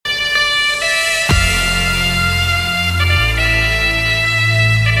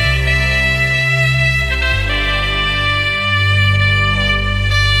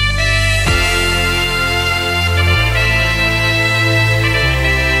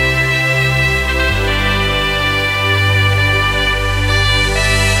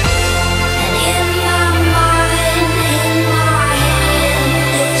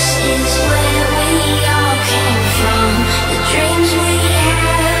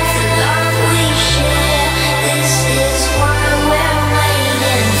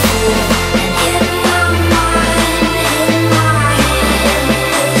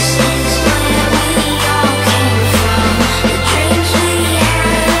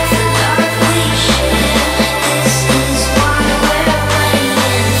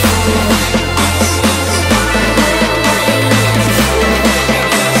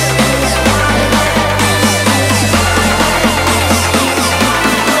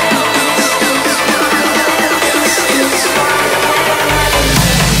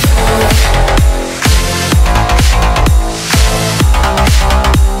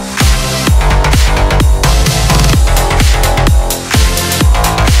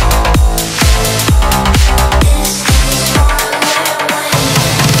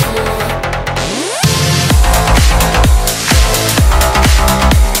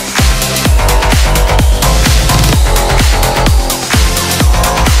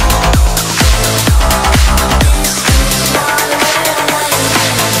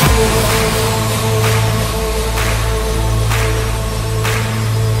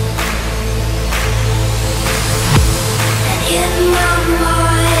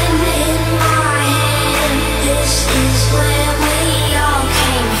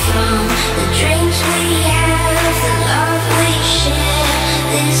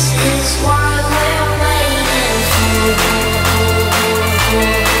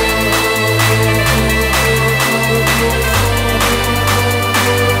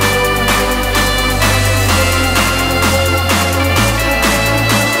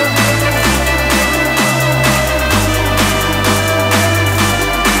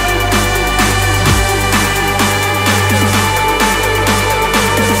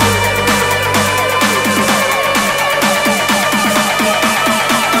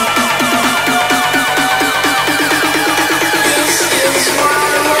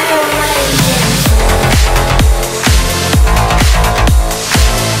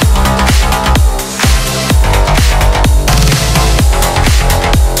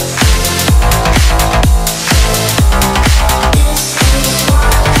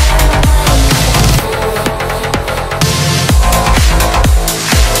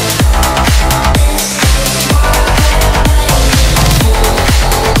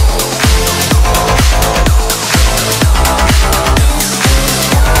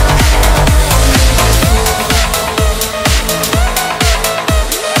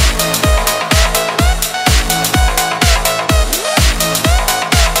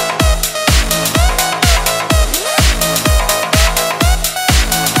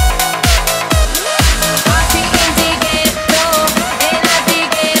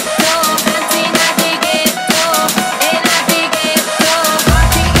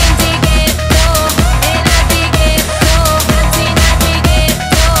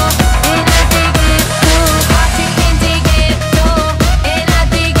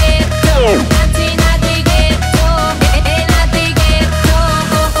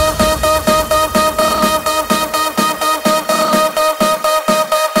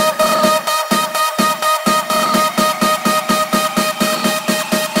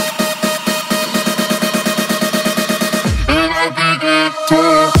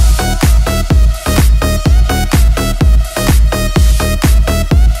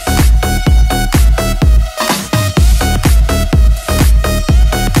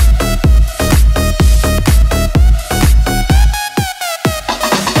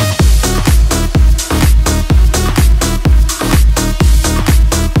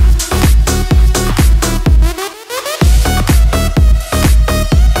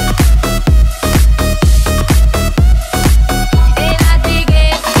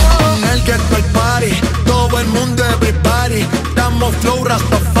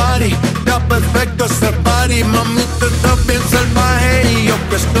Rastafari, está perfecto ese party. Mami, tú estás bien salvaje y yo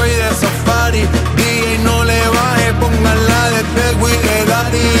que estoy de safari. DJ no le baje, póngala de Tego y de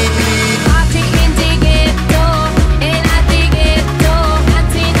Daddy.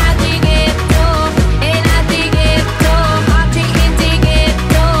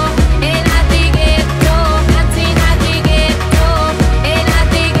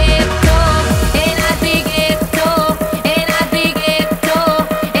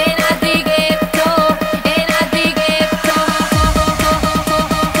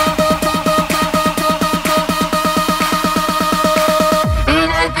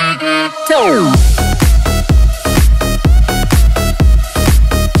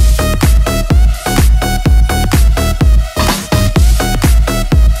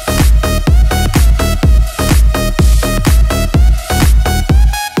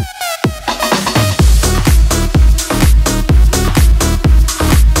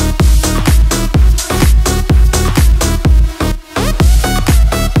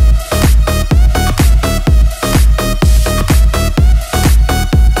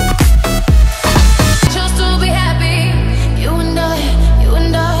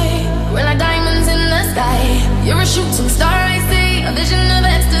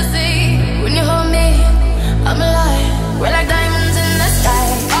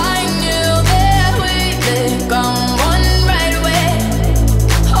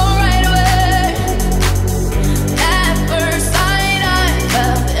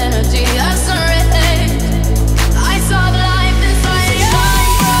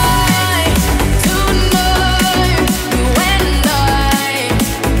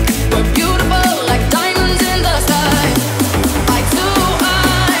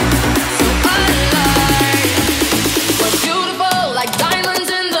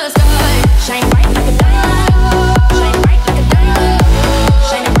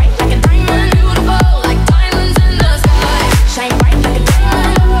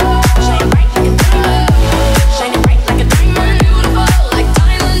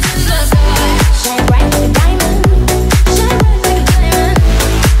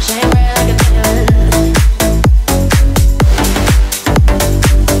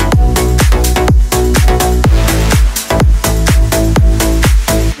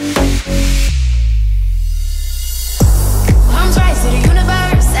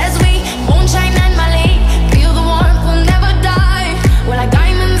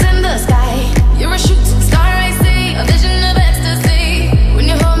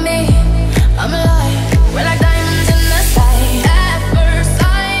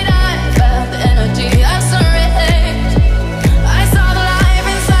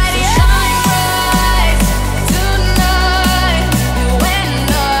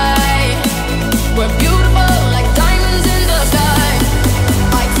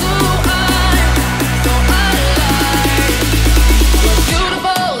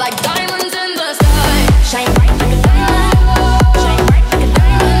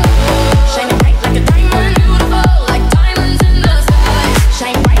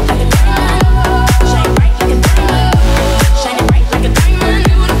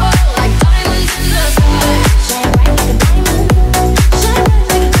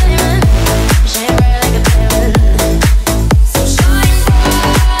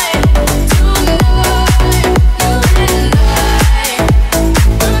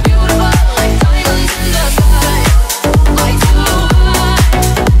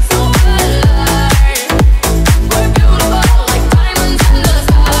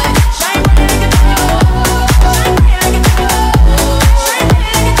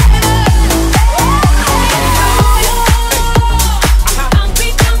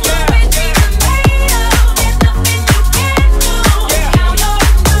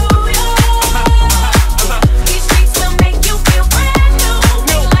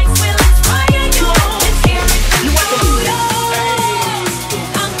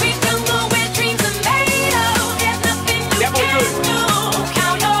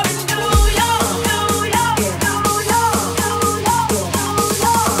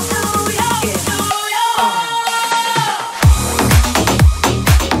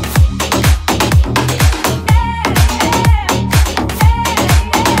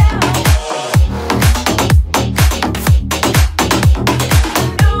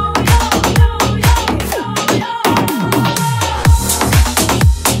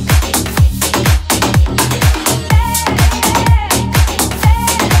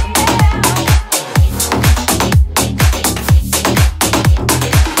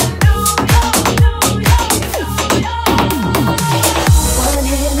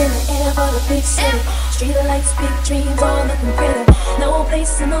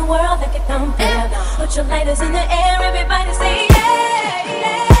 place in the world that could compare. Put your lighters in the air, everybody say yeah,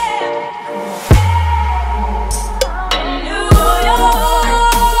 yeah. New York,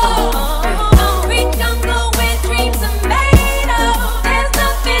 don't reach down, go where dreams are made of. There's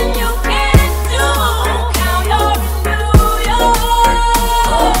nothing you can't do. Now you're in New York.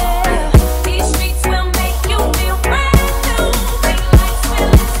 These streets will make you feel brand new. Big lights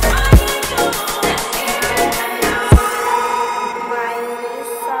will inspire you. Let's hear it.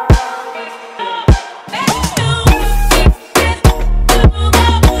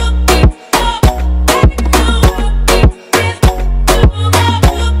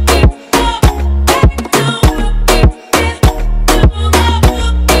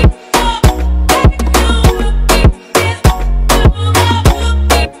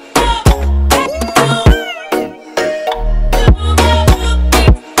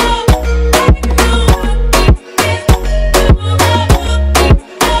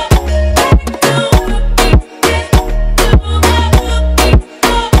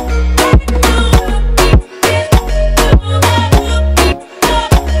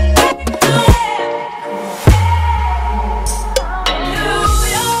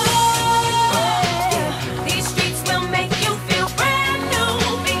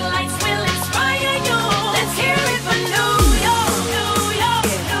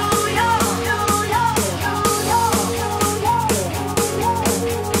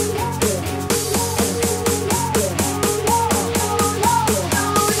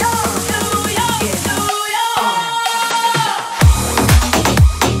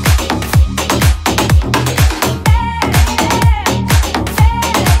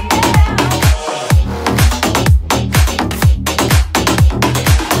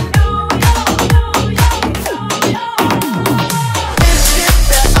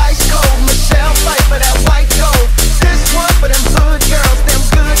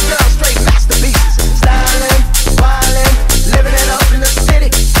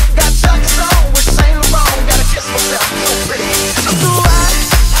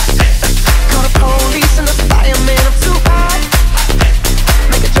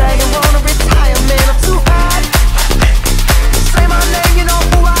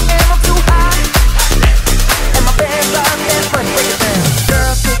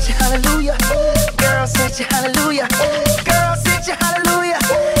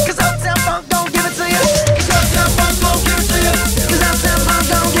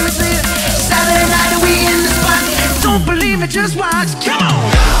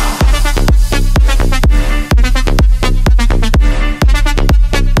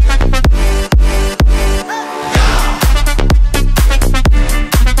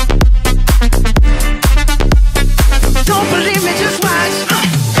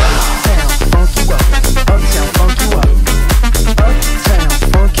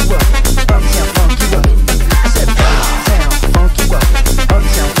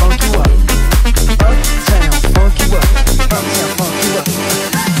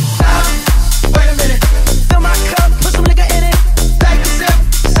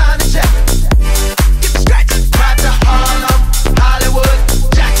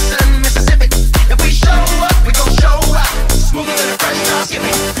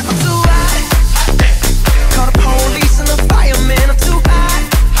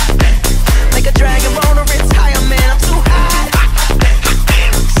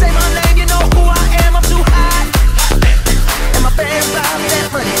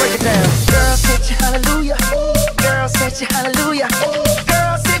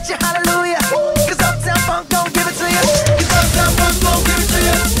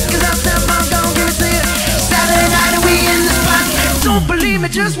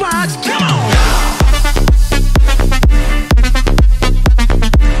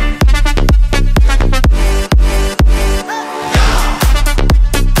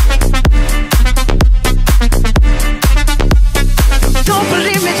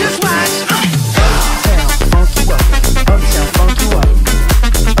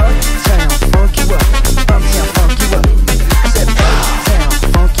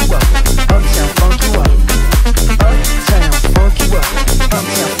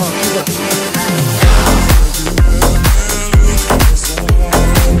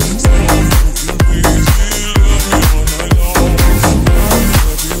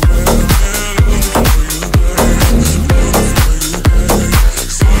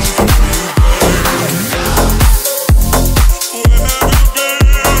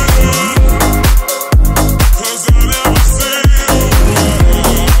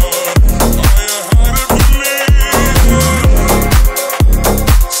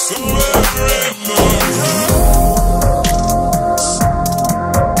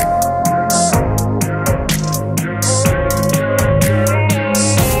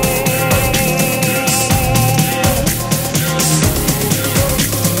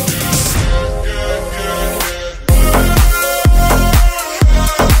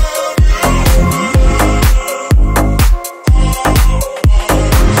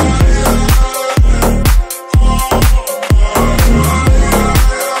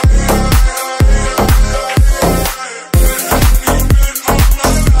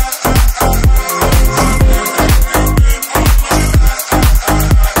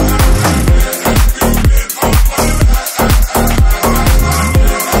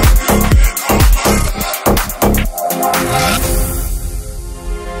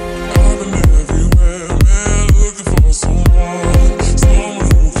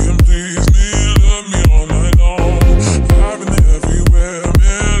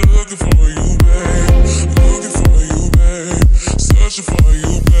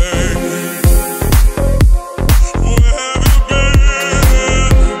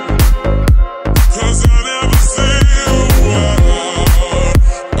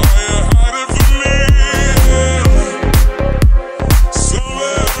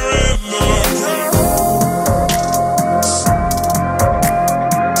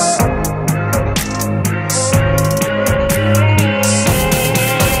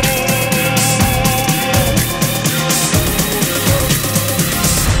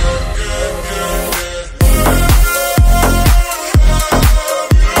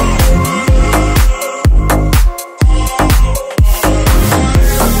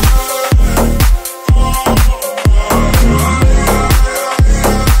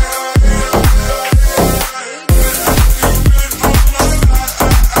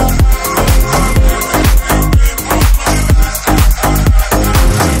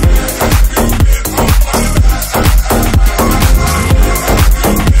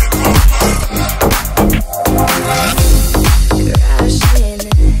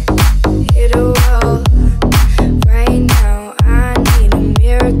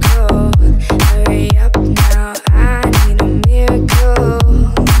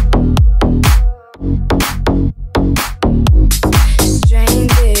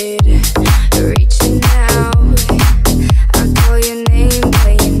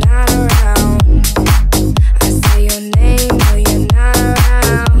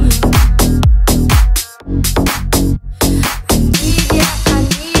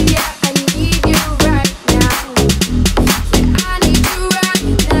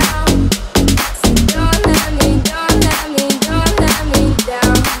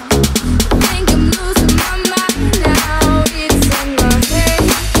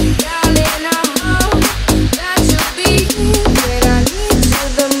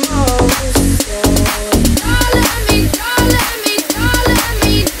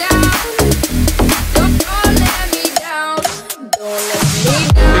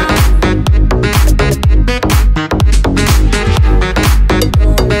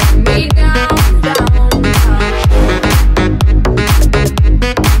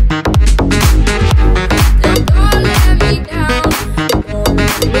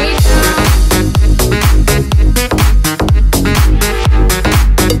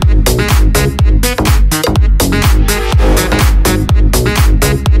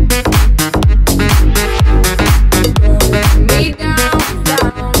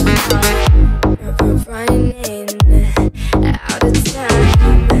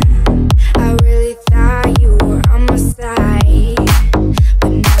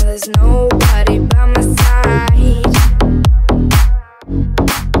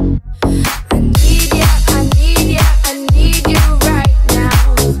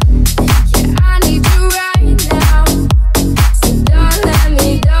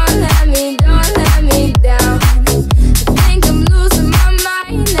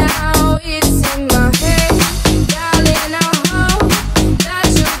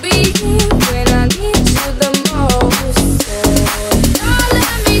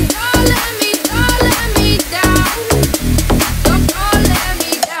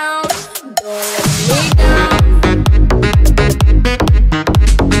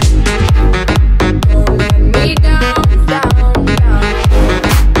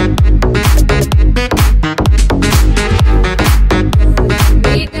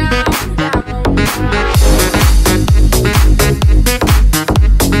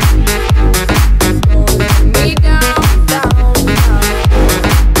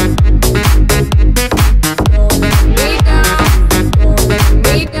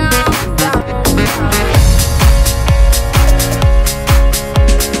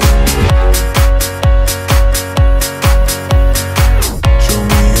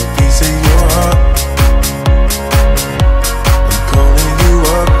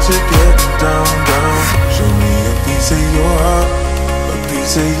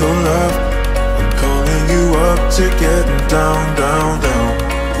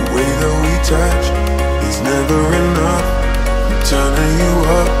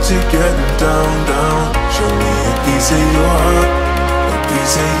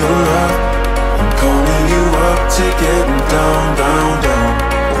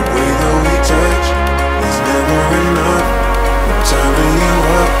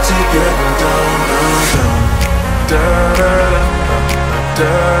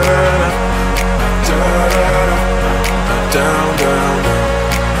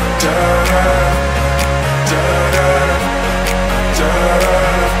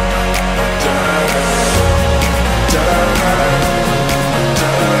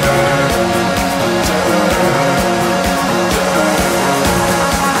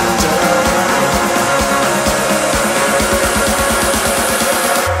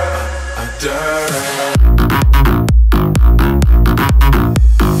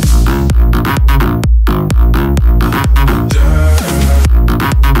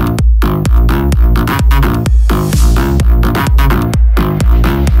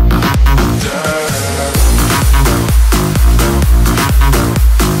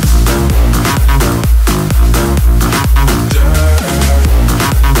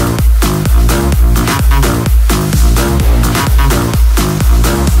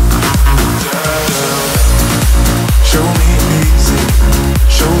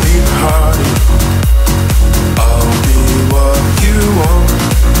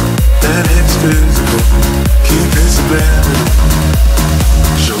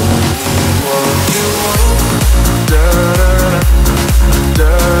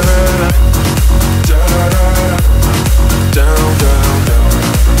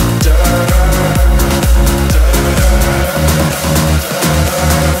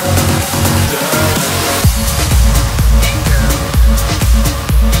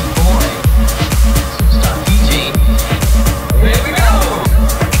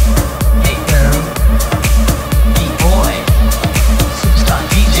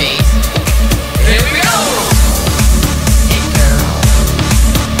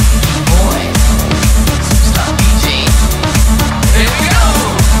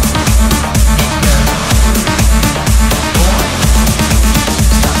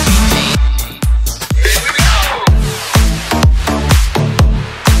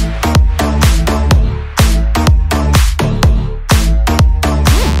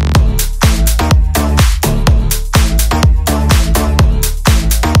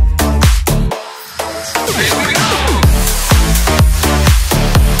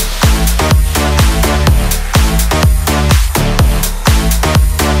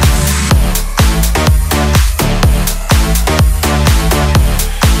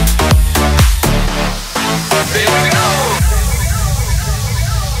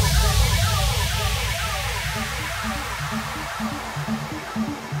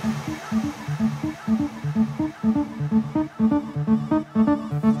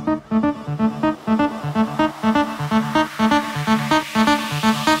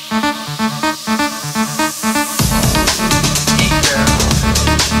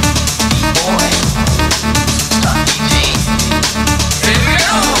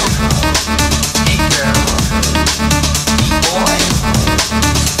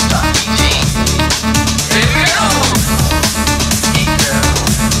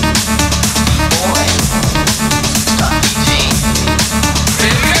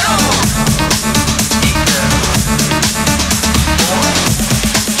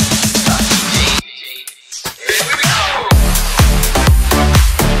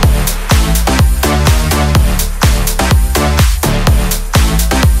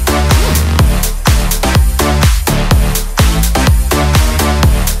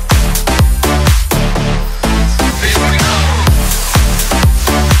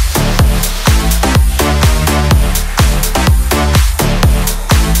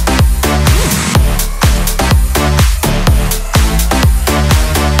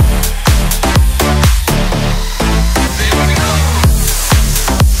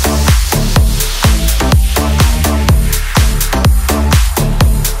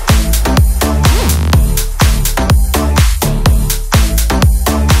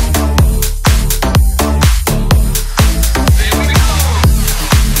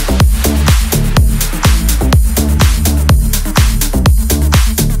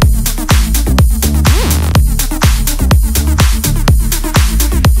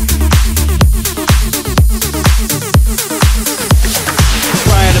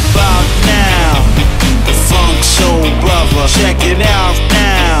 it out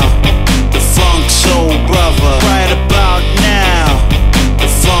now. The funk soul brother, right about now. The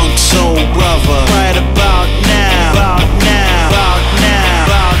funk soul brother, right about now. About now, about now,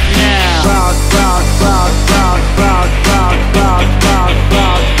 about now. About, about, about, about, about, about, about,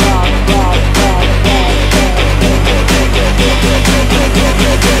 about, about, about.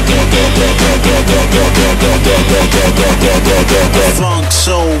 Funk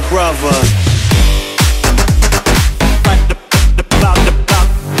soul brother.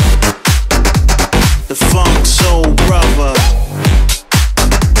 The funk soul brother.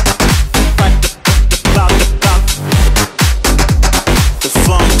 The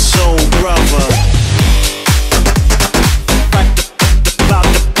funk soul brother.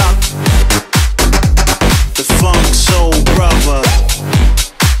 The funk soul brother.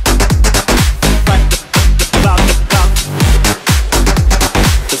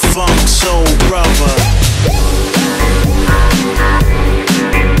 The funk soul brother.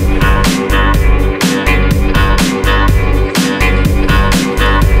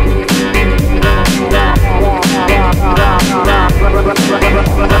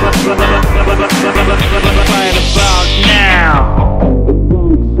 Right about now.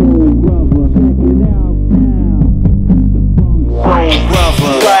 Soul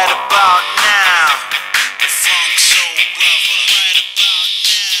brother. Right about now. The funk soul brother. Right about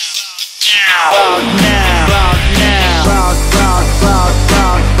now. About now. About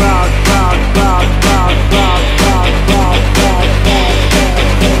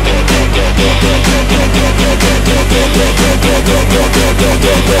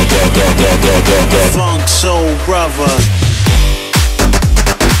funk soul brother.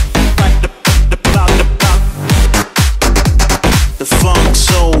 The funk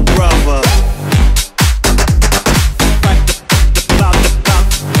soul brother.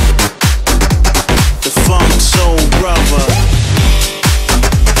 The funk soul brother.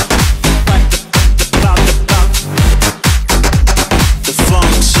 The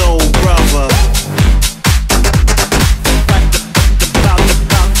funk soul brother.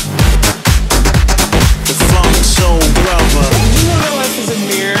 The funk soul brother.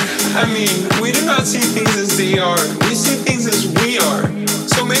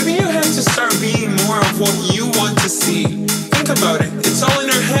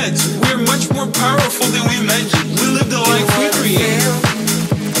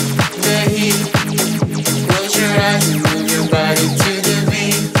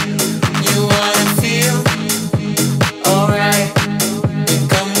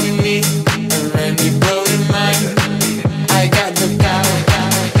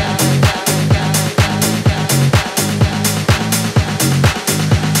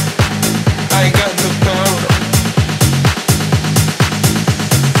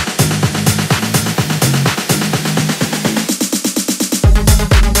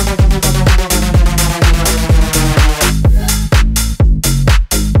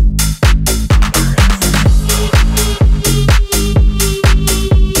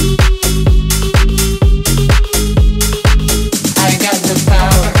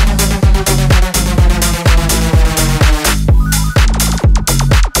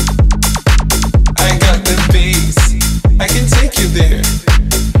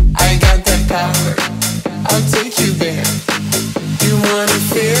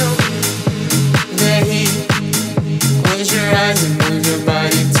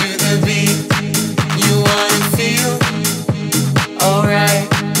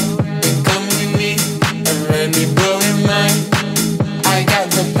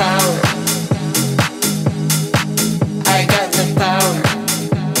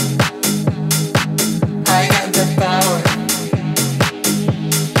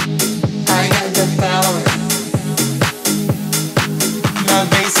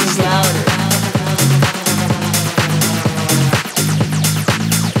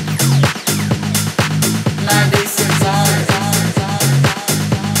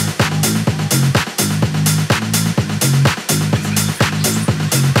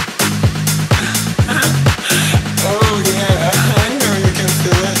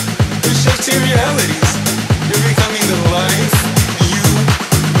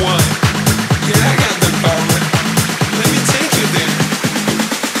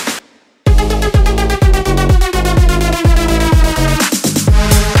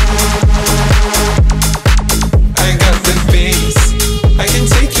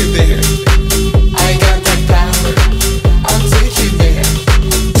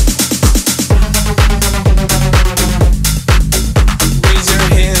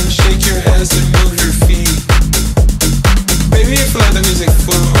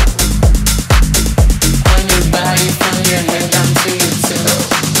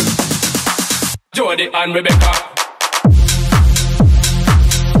 and Rebecca.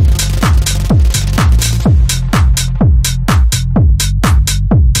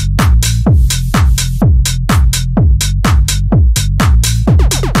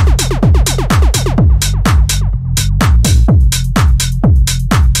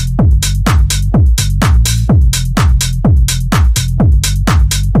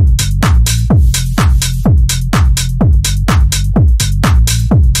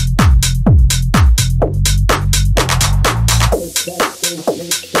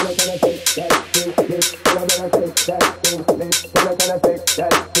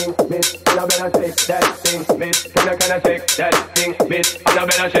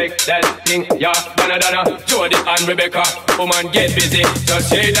 Yeah, Donna, Jody and Rebecca, woman get busy.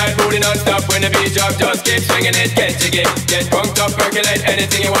 Just shake that booty non-stop when the beat drop. Just keep swinging it, get jiggy. Get drunk up, percolate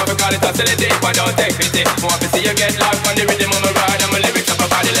anything you want, we call it hostility. But don't take pity, want to see you get lost on the rhythm of my ride. And my lyrics up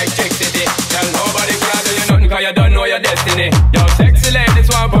about electricity. Tell nobody can't do you nothing, cause you don't know your destiny. Yo, sexy ladies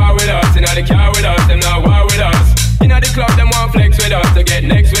want bar with us. In the car with us, them not war with us. In the club, them want flex with us. To get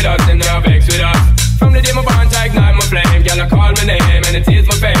next with us, them not vex with us. From the day my bond, I ignite my flame. Girl, I call my name and it is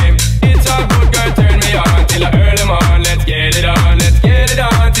for fame. It's all good, girl, turn me on till I earn them on. Let's get it on, let's get it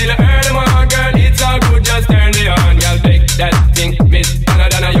on till I earn them on. Girl, it's all good, just turn me on. Girl, take that thing, Miss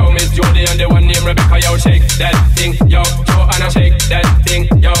Donna, yo, Miss Jody and the one named Rebecca, yo, shake that thing, yo, Joanna, shake that thing,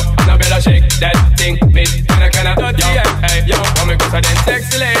 yo, Annabella, shake that thing, Miss Donna, yo, hey, yo, come because of them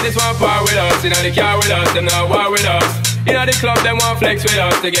sexy ladies want bar with us. In the car with us, them not war with us. In the club, them want flex with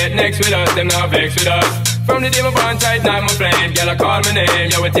us. To get next with us, them not vex with us. From the day my bond tight, night my flame. Girl, I call my name,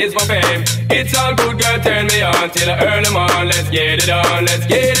 yo, it is for fame. It's all good, girl, turn me on till I earn them on. Let's get it on, let's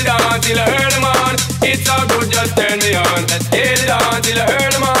get it on till I earn them on. It's all good, just turn me on. Let's get it on till I earn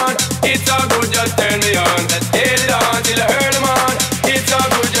them on. It's all good, just turn me on. Let's get it on till I earn them on. It's all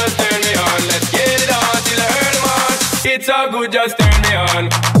good, just turn me on. Let's get it on till I earn them on. It's all good, just turn me on.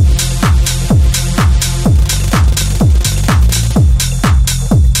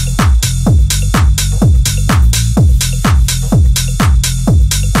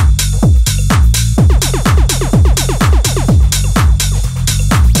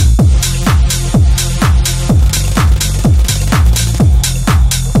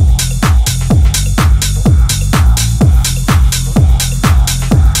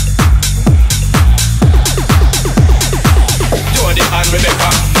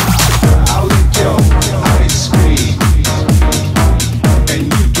 Rebecca.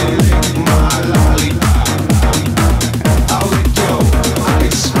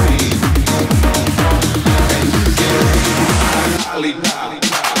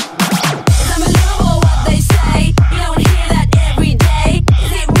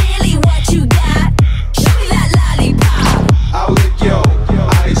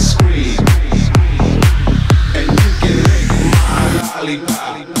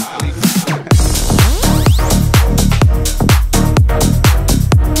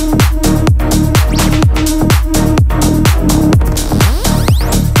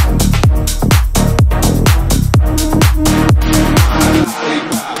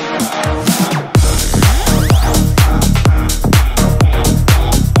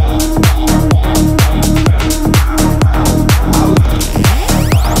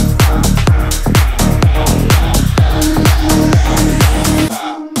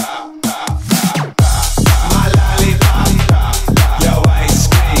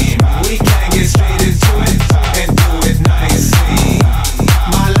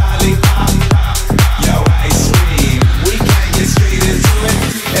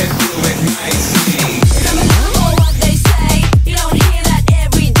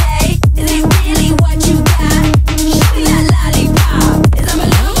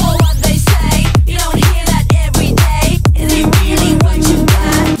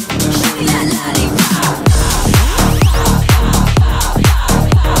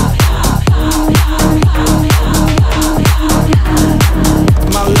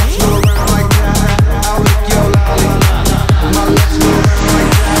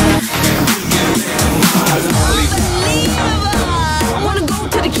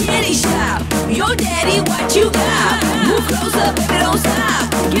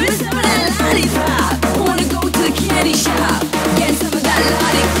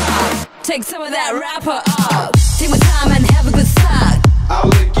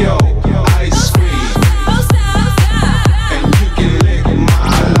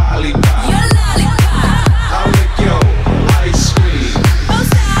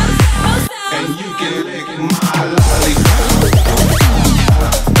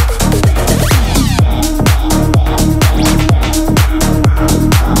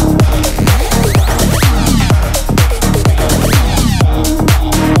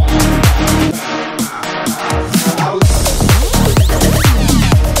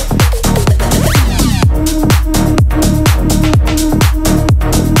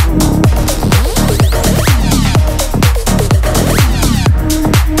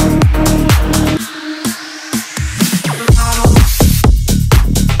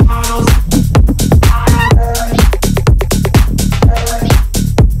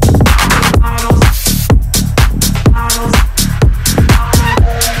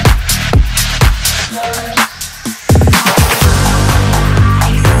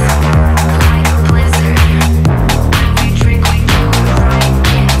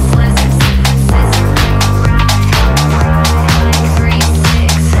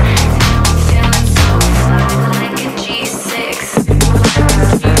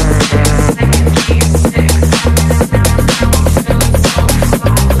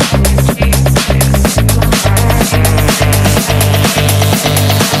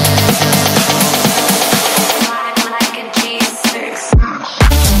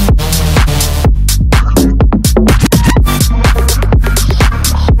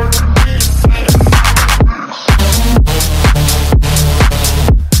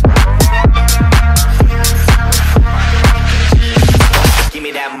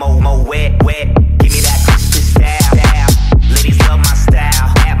 more wet, wet. Give me that Christmas style. Ladies love my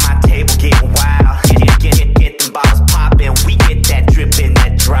style. At my table getting wild. Get them bottles poppin'. We get that drip and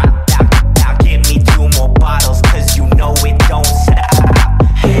that drop. Now give me 2 more bottles, cause you know it don't stop.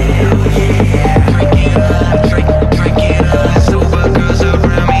 Hell yeah. Drink it up, drink it up. Super girls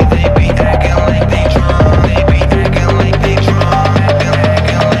around me, they be acting like they drunk. They be acting like they drunk. Acting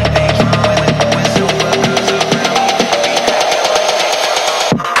like they drunk. When super girls around me, they be acting like they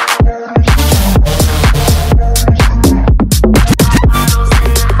drunk.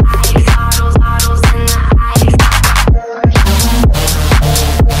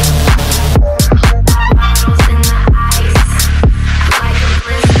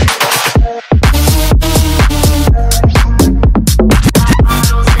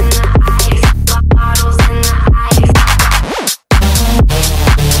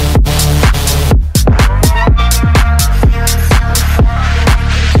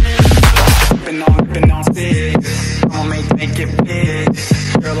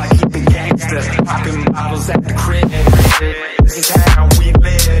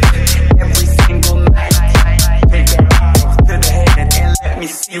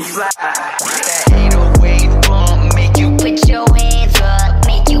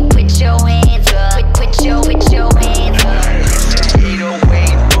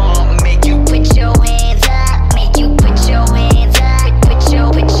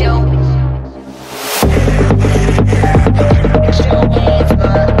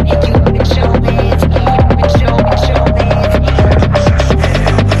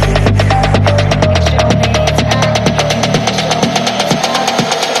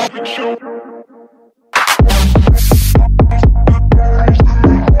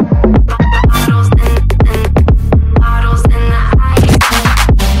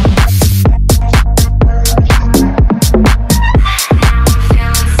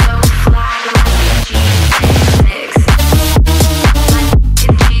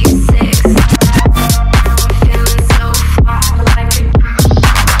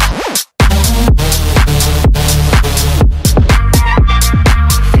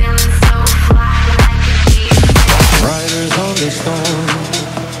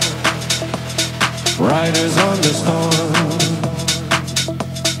 Riders on the storm.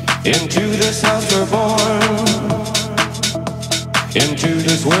 Into this house we're born. Into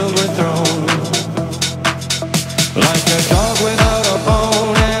this world we're thrown. Like a dog without a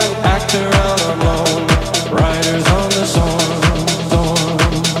bone, an actor out alone. Riders on the storm.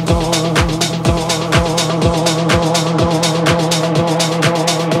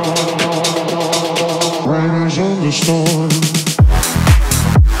 Riders on the storm.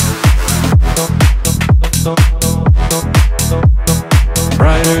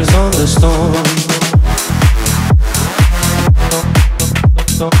 Riders on the storm.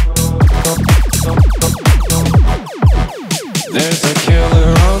 There's a killer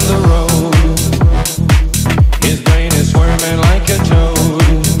on the road. His brain is squirming like a toad.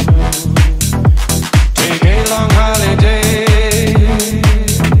 Take a long holiday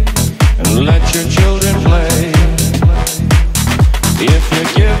and let your children play. If you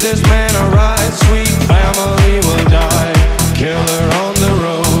give this man a ride, sweet family will die. Killer on the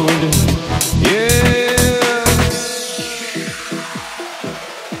road, yeah.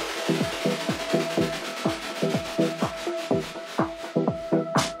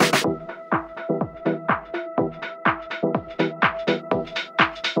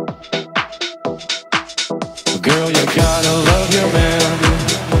 Girl, you gotta love your man.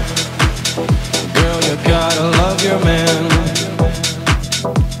 Girl, you gotta love your man.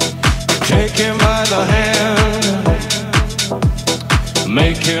 Take him by the hand.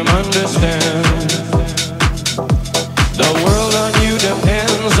 Make him understand. The world on you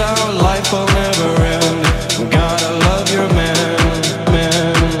depends. Our life will never end. Gotta love your man,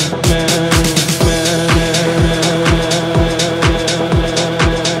 man, man, man,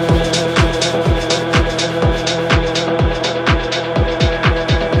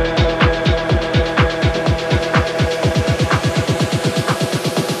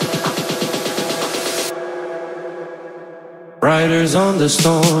 Riders on the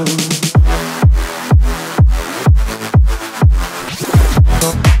storm.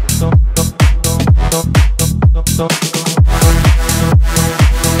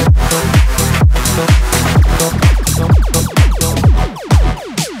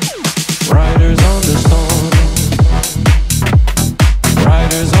 Riders on the storm.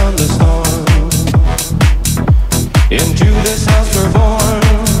 Riders on the storm. Into this house we're born.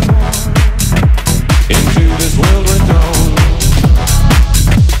 Into this world we're thrown.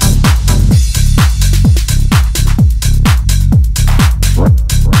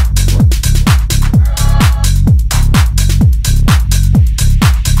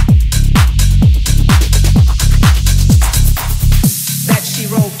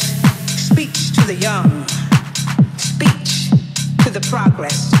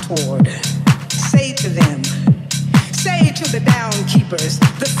 progress toward. Say to them, say to the down keepers,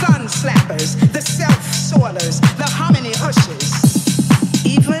 the sun slappers, the self-soilers, the harmony ushers,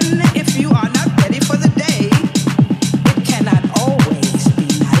 even if you are not ready for the day, it cannot always be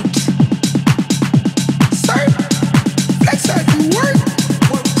night. Sir, flex out you work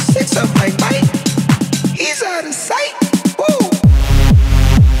 6 up like Mike, he's out of sight. Woo!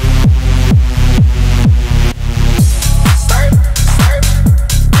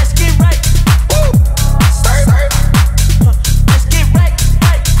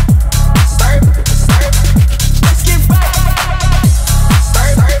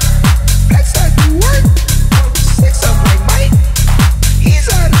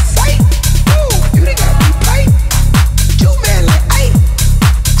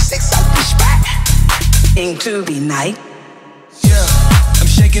 To be night. Yeah, I'm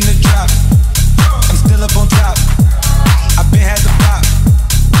shaking the drop. I'm still up on top. I've been had the pop.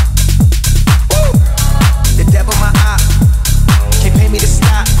 Woo! The devil my eye. Can't pay me to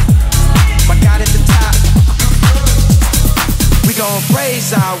stop. My God at the top. We gon'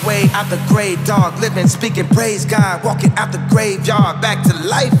 praise our way out the grave, dog. Living, speaking, praise God. Walking out the graveyard back to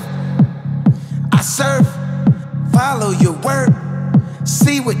life. I serve, follow your word,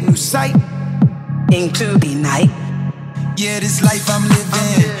 see with new sight. To be night. Yeah, this life I'm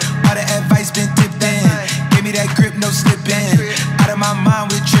living, all the advice been dipped in. Gave me that grip, no slipping. Out of my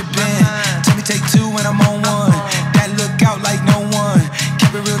mind, we're tripping. Tell me take 2 when I'm on 1. That look out like no one.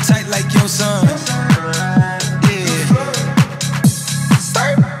 Keep it real tight like your son. Yeah.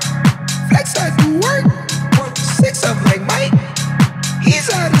 Sir, flex out you work 6 up like Mike, he's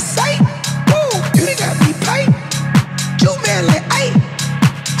out of sight. Woo, you done got me pipe. You man like Ike,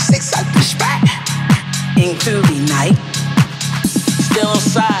 6 out the spot. To be night. Still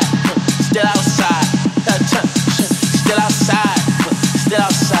outside, still outside, still outside, still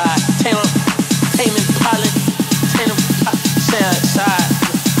outside. Payment pilot, still outside.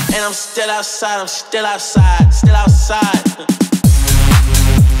 And I'm still outside, I'm still outside, still outside.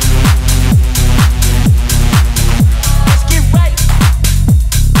 Let's get right.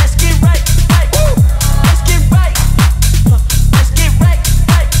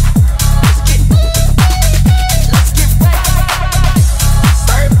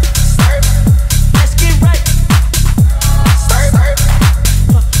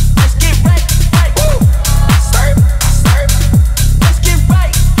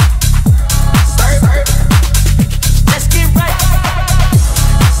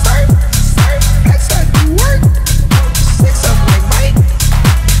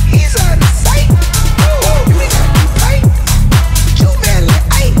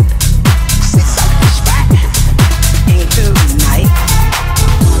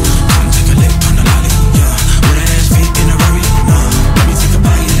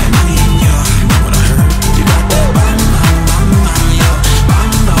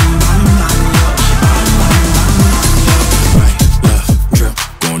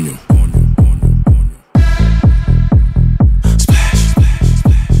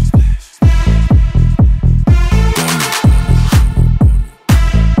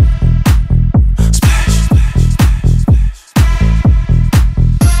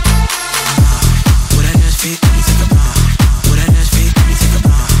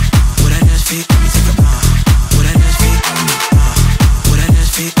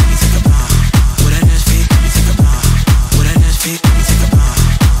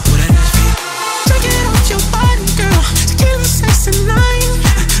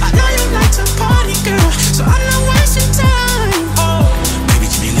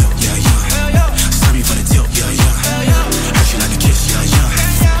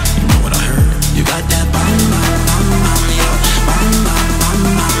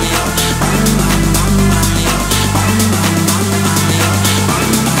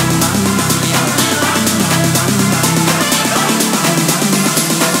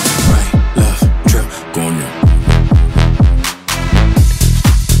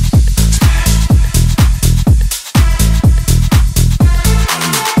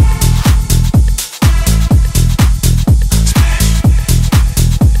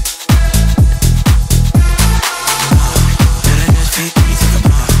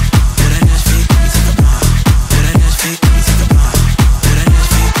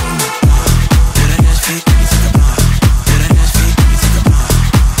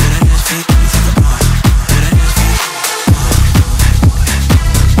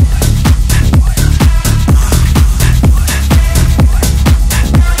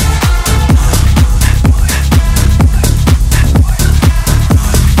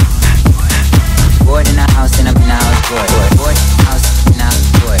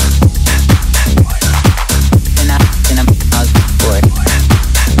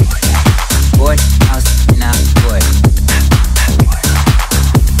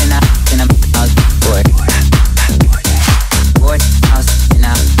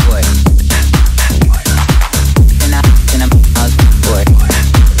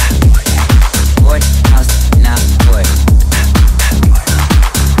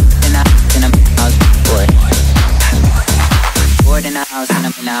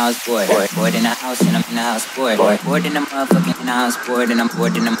 in the house, bored. Bored in the house, and I'm in the house, bored. Bored in the motherfucking in the house, bored, and I'm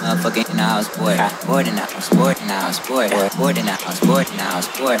bored in the motherfucking in the house, bored. Bored in the house, bored in the house, bored. Bored in the house, bored in the house,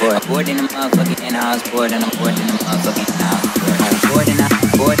 bored. Bored in the motherfucking in the house, bored, and I'm bored in the motherfucking in the house, bored. Bored in the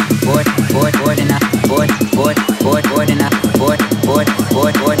bored in the bored in the bored in the bored in the bored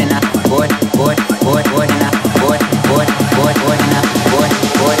in the bored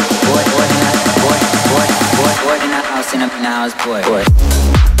in the house, and I'm in the house, bored.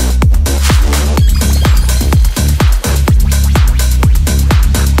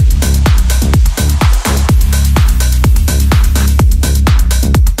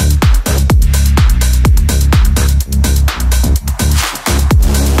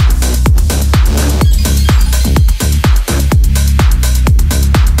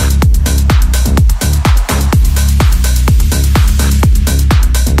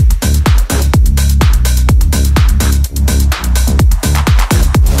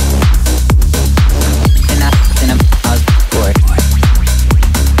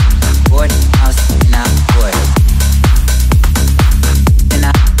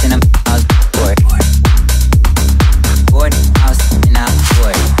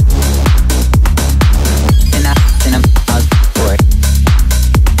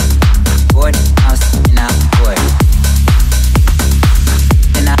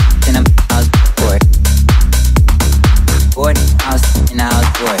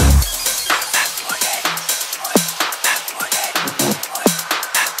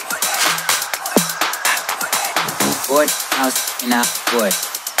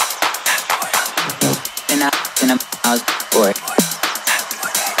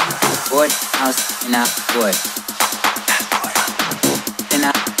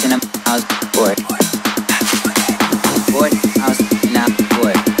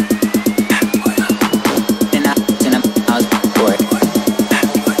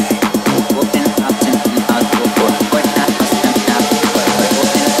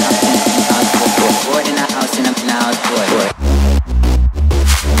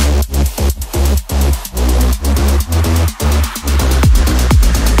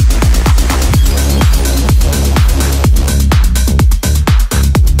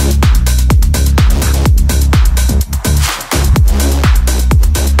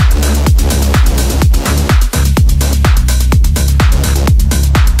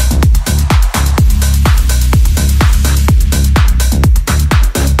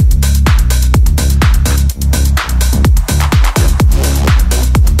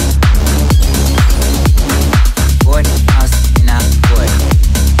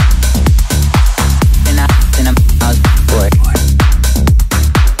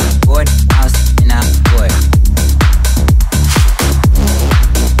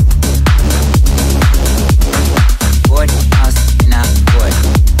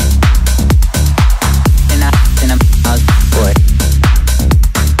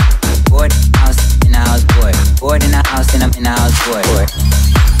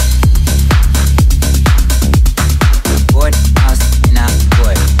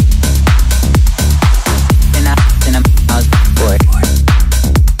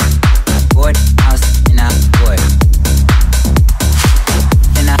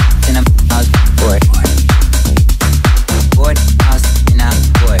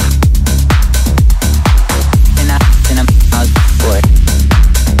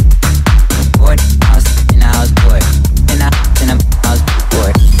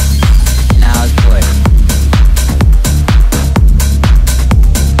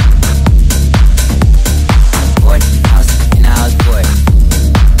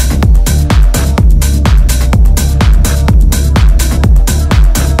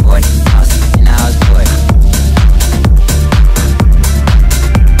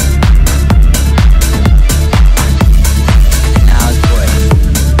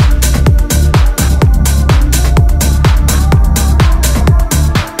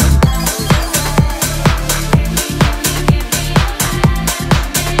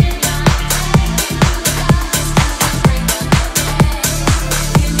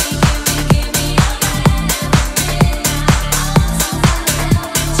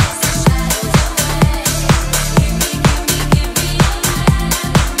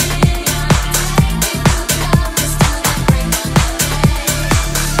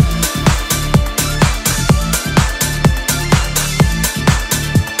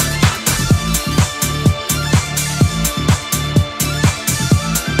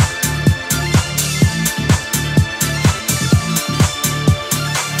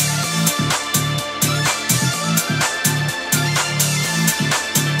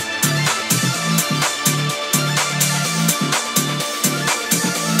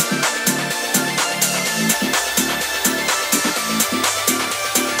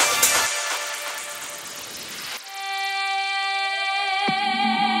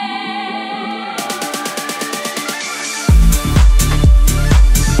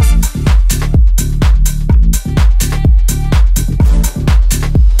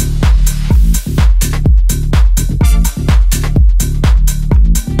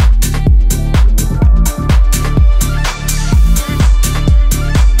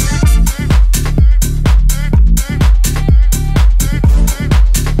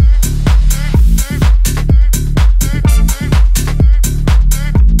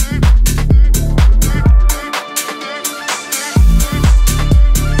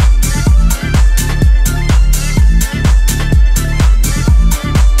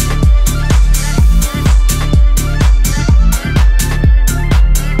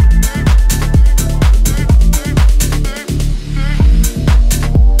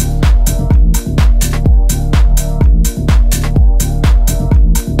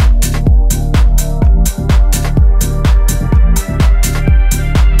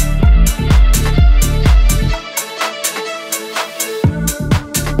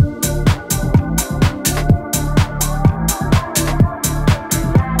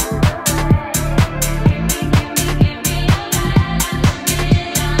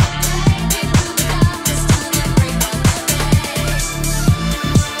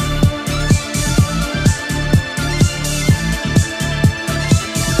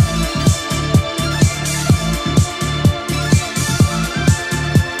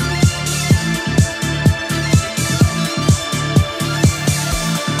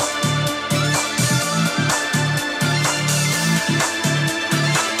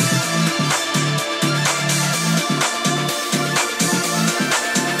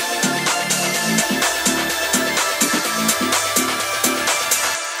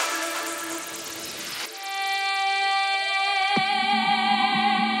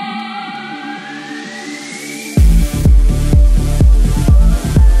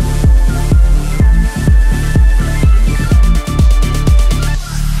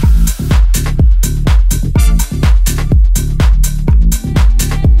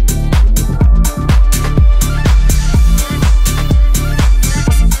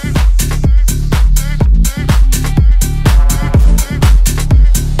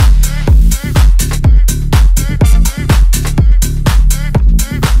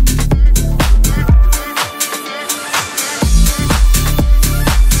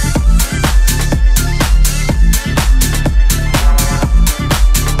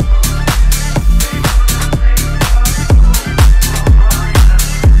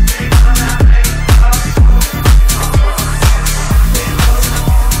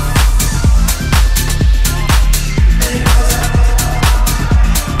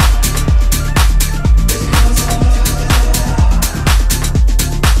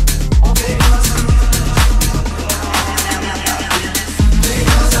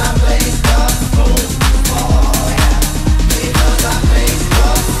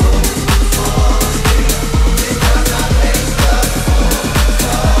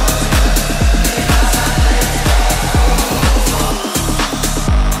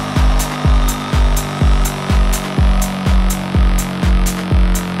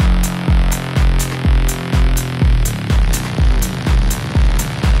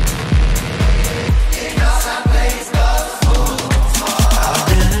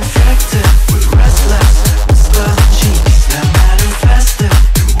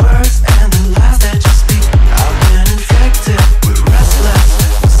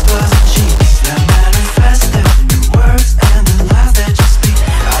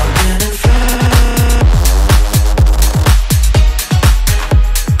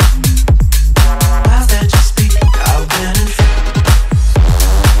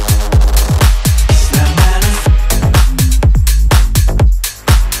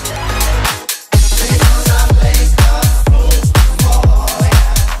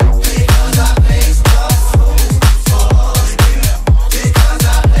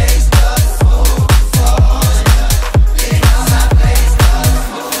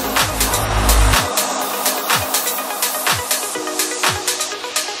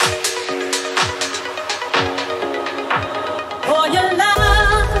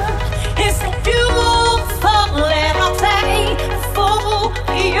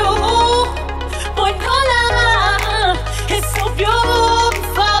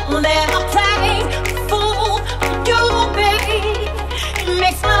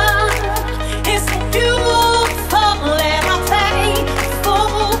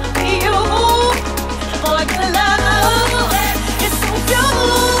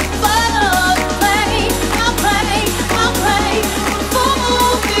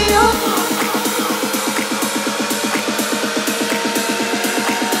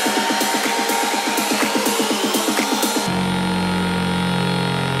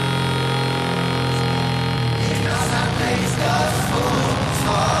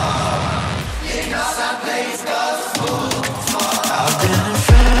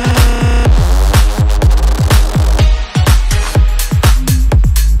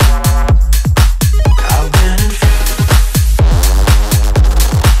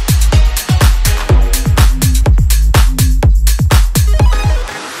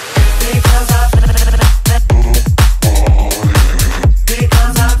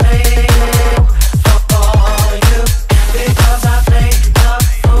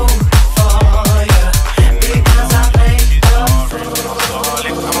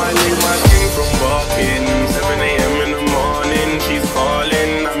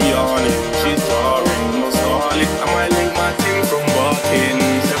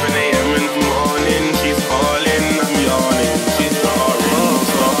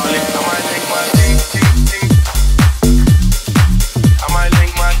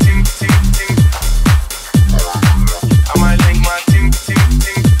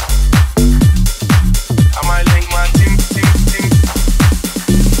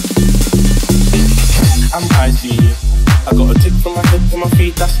 my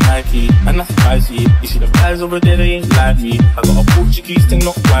feet, that's Nike, and that's pricey. You see the guys over there, they ain't like me. I got a Portuguese thing,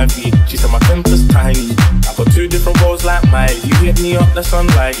 not wifey. She said my temper's tiny. I got 2 different roles like Miley. You hit me up, that's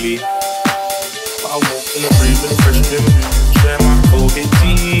unlikely. But I walk in the breeze with a fresh gym, share my Colgate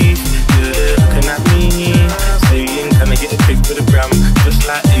teeth. Yeah, they're looking at me, saying, can I get a pic for the gram? Just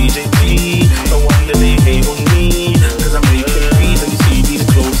like AJT. No wonder they hate on me, cause I'm making beats and you see these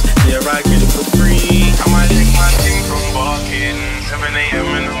clothes. Yeah, I get it for free. I might lick my ting from barking. 7 a.m.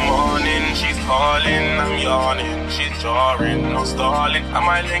 in the morning, she's calling, I'm yawning. She's jarring, no stalling. I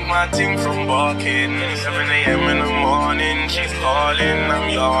might link my ting from barking. 7 a.m. in the morning, she's calling, I'm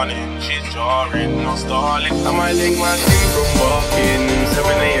yawning. She's jarring, no stalling. I might link my ting from barking.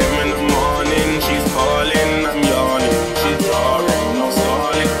 7 a.m. in the morning, she's calling, I'm yawning. She's jarring, no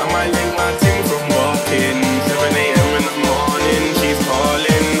stalling. I might link my ting from barking. 7 a.m. in the morning, she's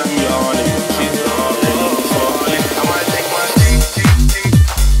calling, I'm yawning. She's jarring, no stalling. I might link my ting, ting, ting.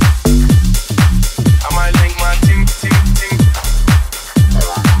 I might link my ting, ting, ting.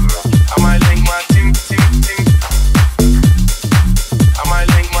 I might link my ting, ting, ting. I might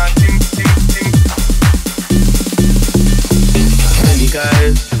link my ting, ting, ting. Many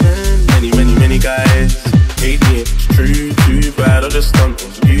guys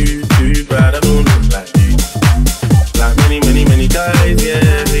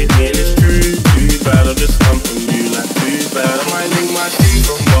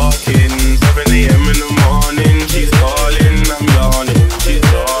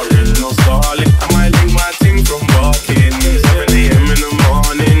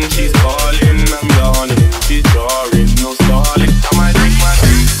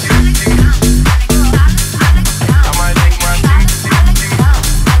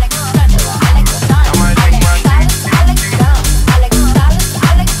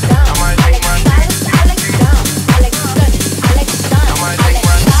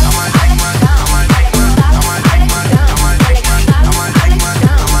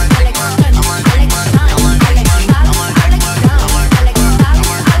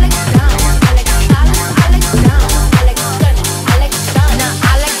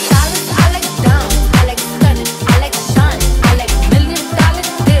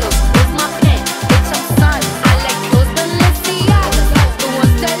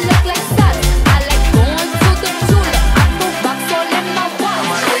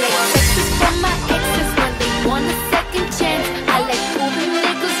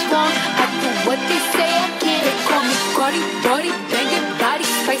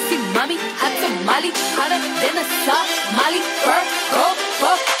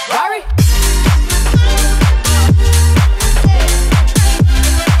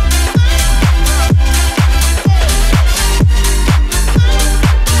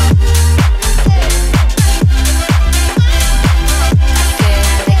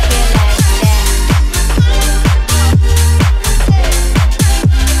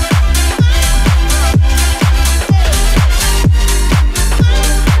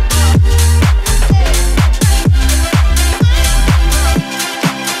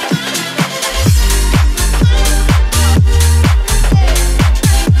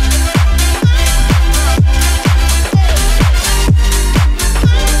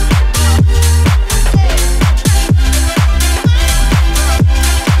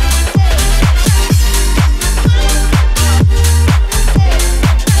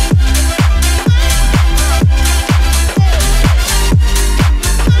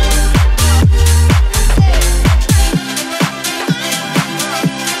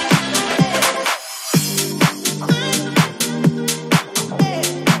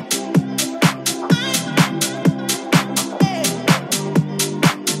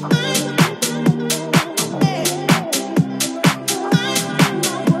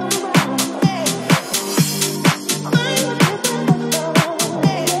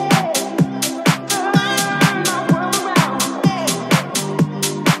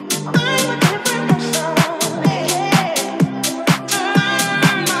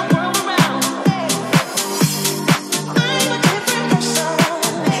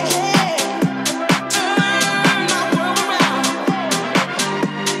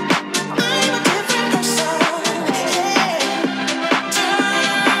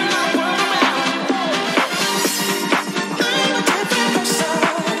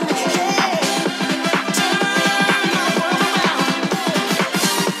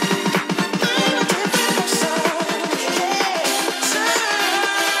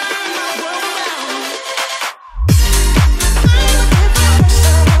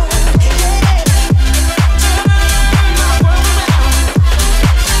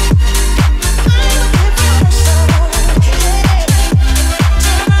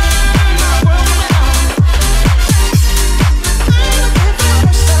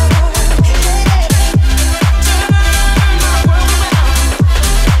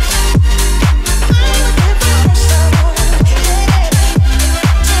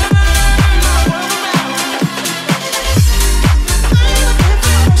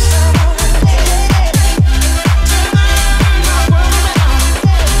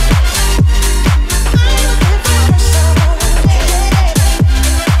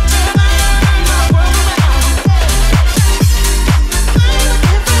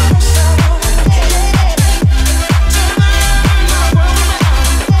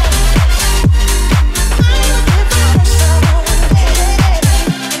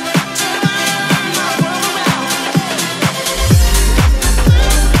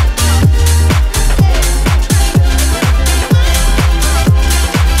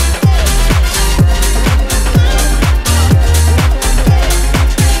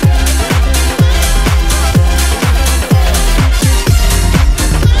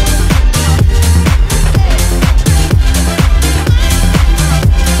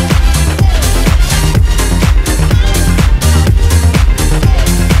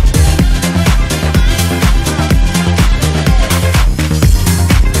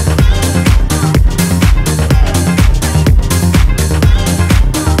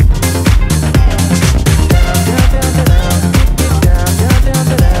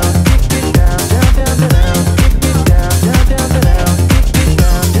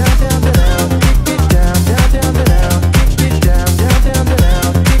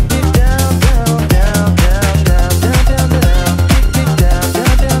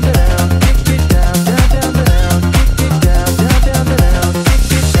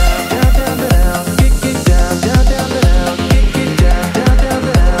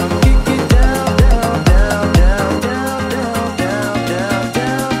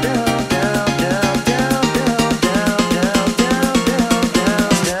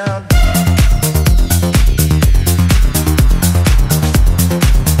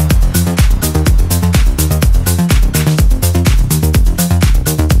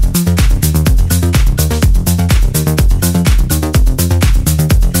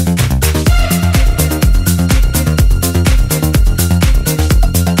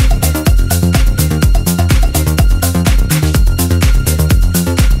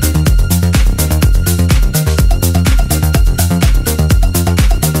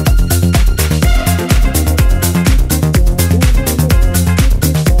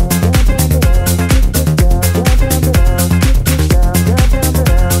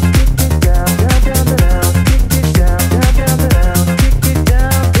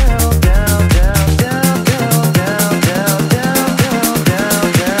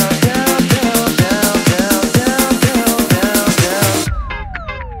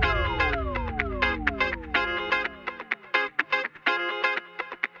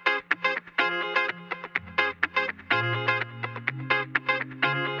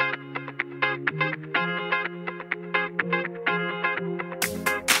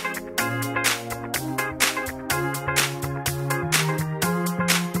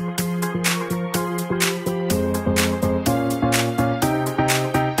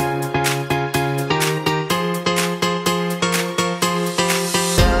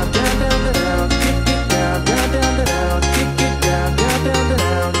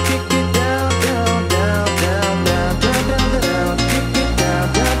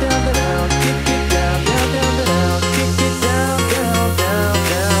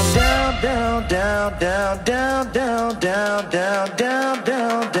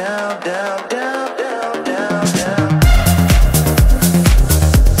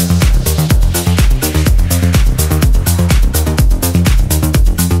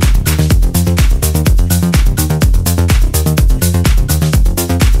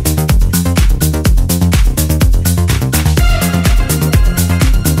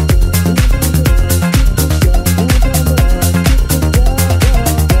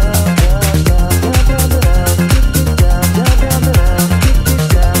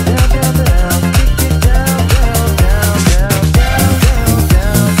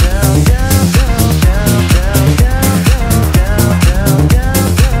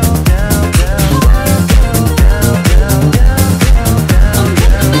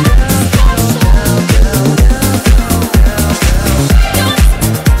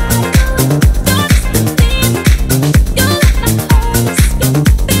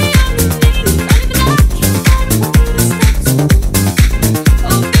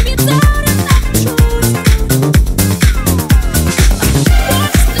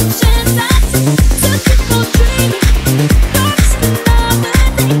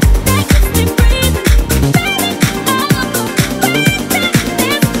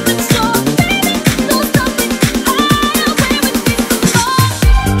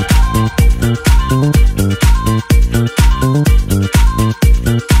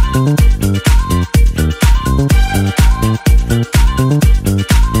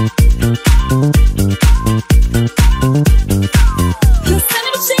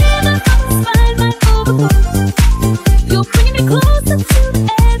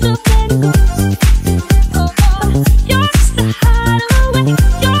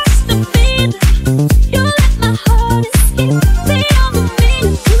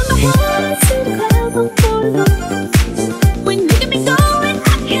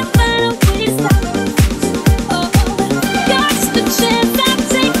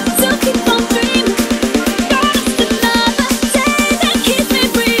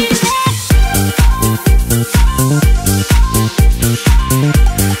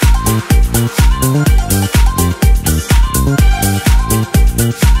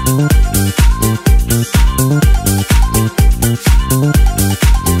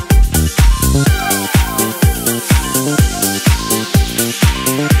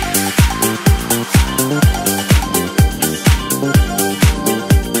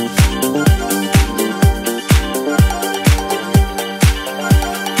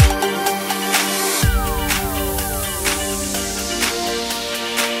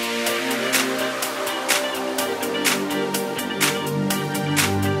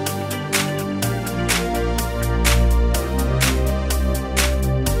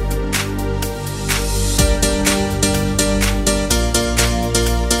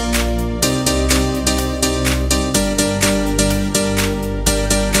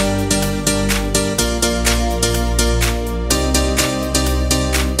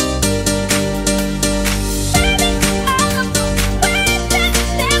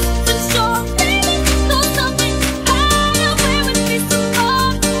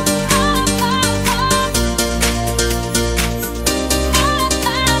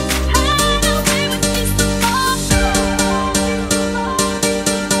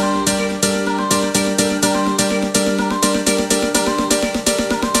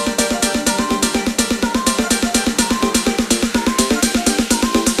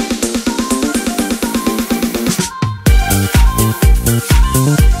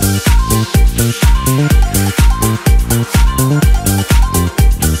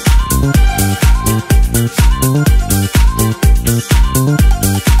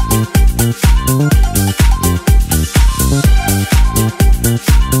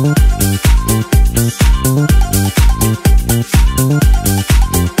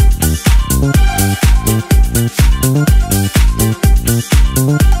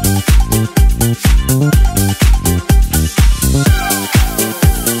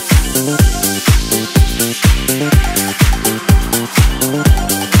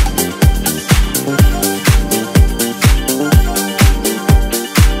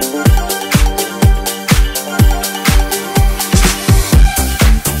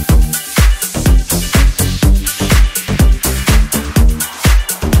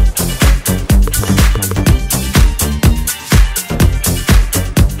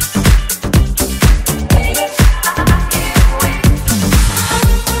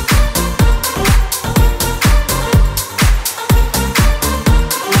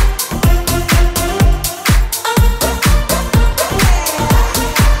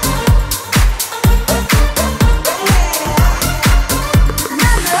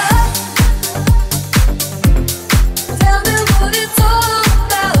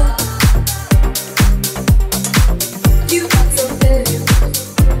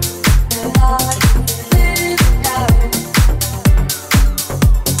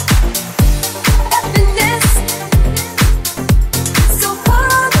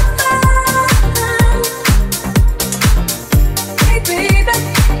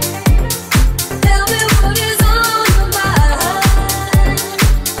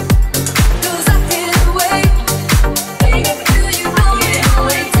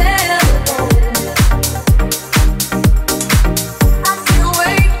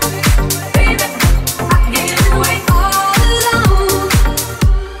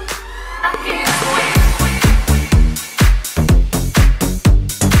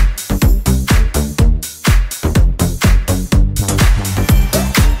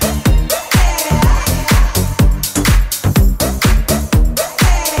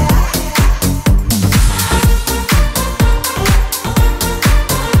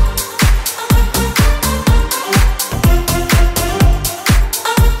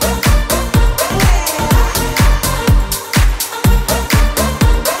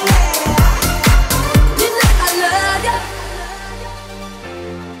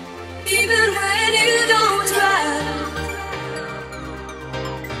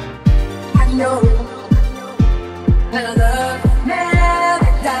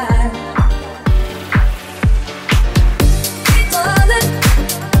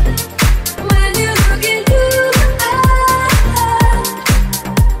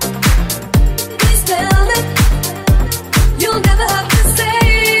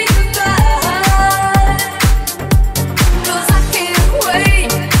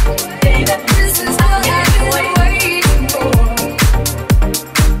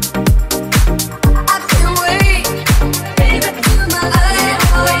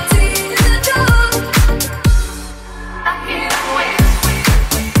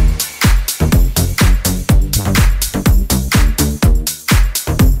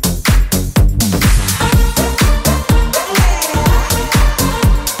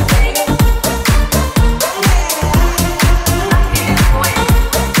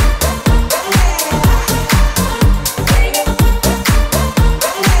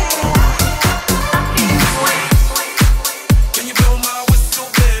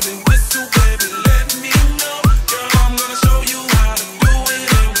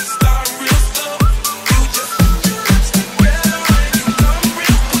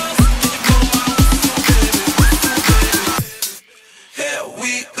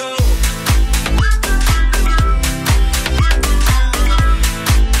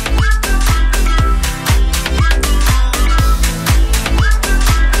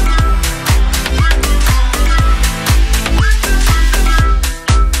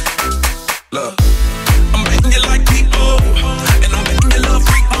Look, I'm betting you like people, and I'm betting you love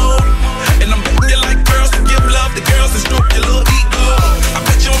freak mode, and I'm betting you like girls who give love to girls and stroke your little ego. I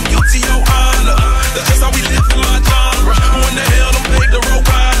bet you I'm guilty, your honor. That's just how we live in my genre. Who in the hell done paved the road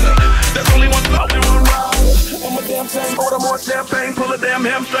wider? There's only one flow and one ride. I'm a damn shame, order more champagne, pull a damn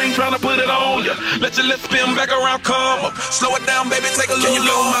hamstring, tryna put it on ya. Let your lips spin back around, come up. Slow it down, baby, take a look. Can you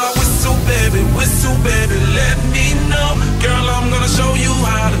blow my whistle, baby, let me know. Girl, I'm gonna show you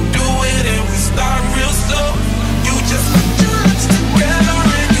how to do it, and we start real slow. You just put your lips together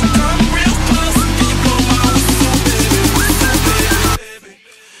and you come real close. Can you blow my whistle, baby?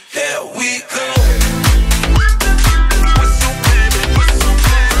 Here we go.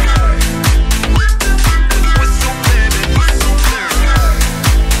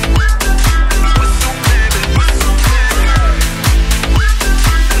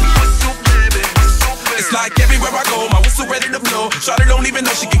 Like everywhere I go, my whistle ready to blow. Shawty don't even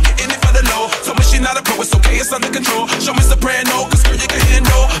know she can get in it for the low. So when she not a pro, it's okay, it's under control. Show me soprano, cause girl, you can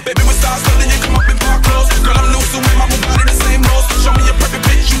handle. Baby, with stars, so then you come up and park close. Girl, I'm loose, so man, my whole body the same nose. Show me your perfect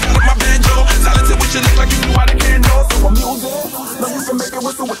bitch, you got up my banjo. Talented with you, look like you knew how to handle. So I'm music, know you can make it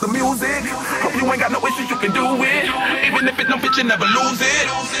whistle with the music. Hope you ain't got no issues, you can do it. Even if it don't fit, you never lose it.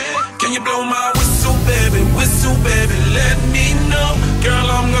 Can you blow my whistle, baby, let me know. Girl,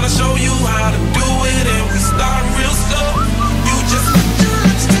 I'm gonna show you how to do it, and we start real slow. You just put your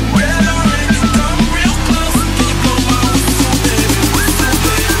lips together and you come real close. Can you blow my whistle, baby?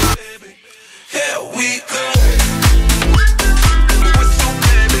 Here we go. Whistle,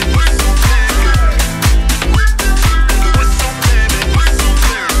 baby. Whistle, baby. Whistle, baby. Whistle, baby. Whistle,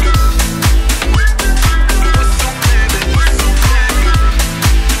 baby. Whistle, baby.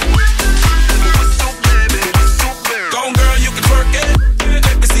 Whistle, baby. Go on, girl, you can twerk it.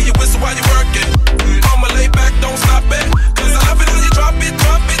 Let me see you whistle while you work it. I'ma lay back, don't stop it. Cause I love it how you drop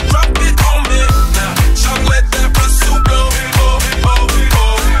it on me. Now, shawty, let that whistle blow. Oh, oh,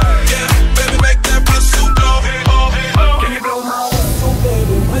 oh. Yeah, baby, make that whistle blow. Oh, oh. Can you blow my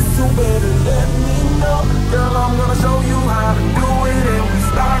whistle, baby, let me know. Girl, I'm gonna show you how to do it, and we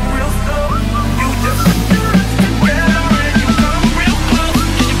start real slow. You just put your lips together and you come real close.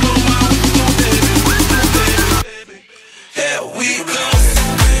 Can you blow my whistle, baby? Here we go.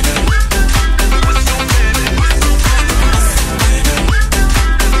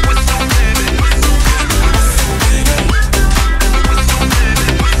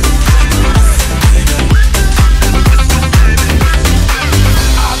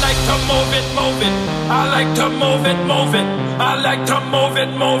 I like to move it. I like to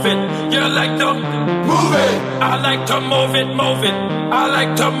move it. You like to move it. I like to move it. I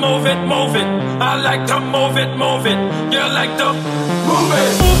like to move it. I like to move it. You like to move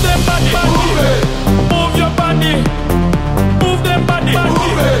it. Move them body. Move it. Move your body. Move them body.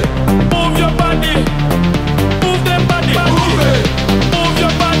 Move it. Move your body. Move them body. Move it. Move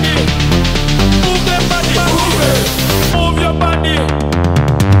your body. Move them body. Move it. Move your body.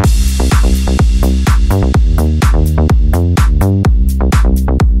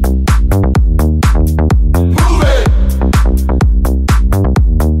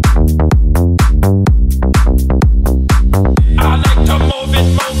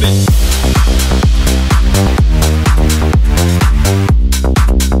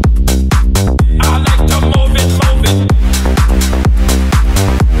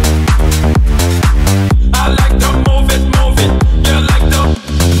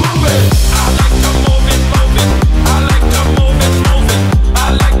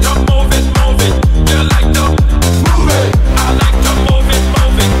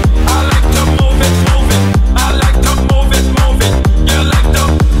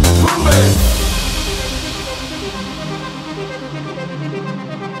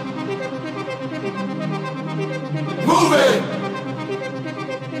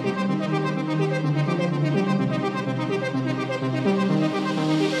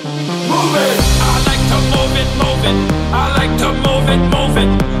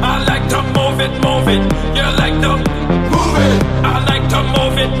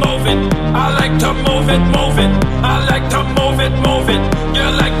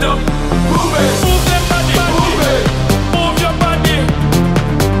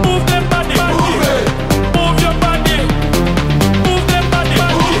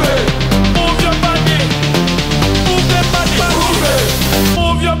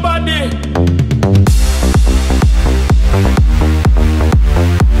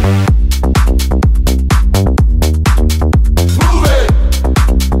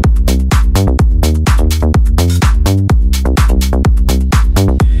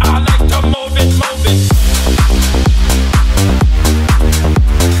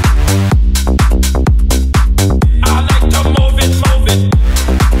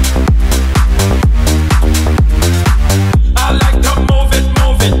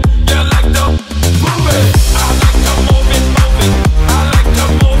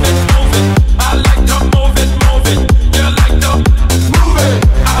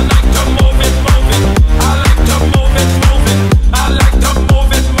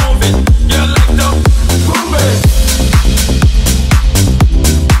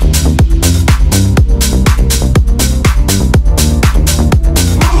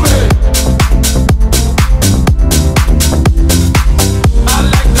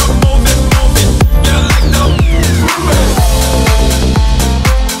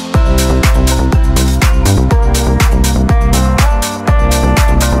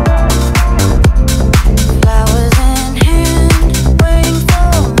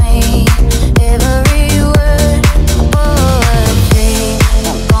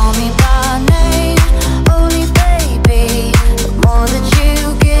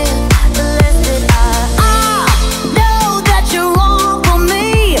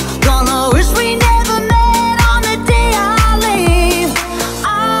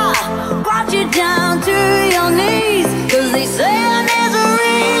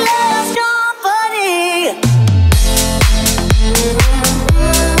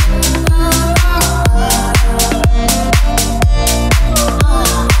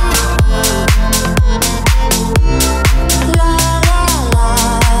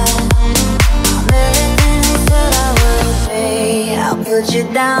 put you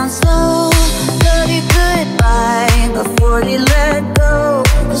down slow, love you goodbye before you let go.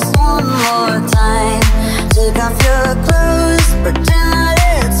 Just one more time, take off your clothes, pretend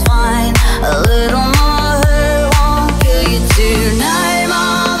that it's fine. A little more hurt won't kill you tonight.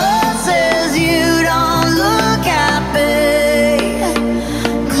 Mama says you don't look happy.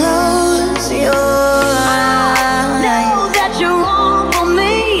 Close your eyes. Know that you're wrong for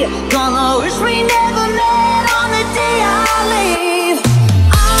me. Gonna wish we never met on the day I leave.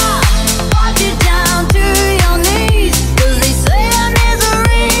 I brought you down to your knees, 'cause they say that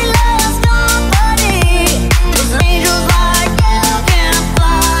misery loves company. Those angels like you can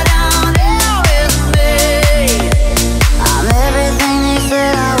fly down here with me. I'm everything they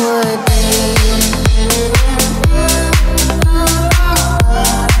said I would be.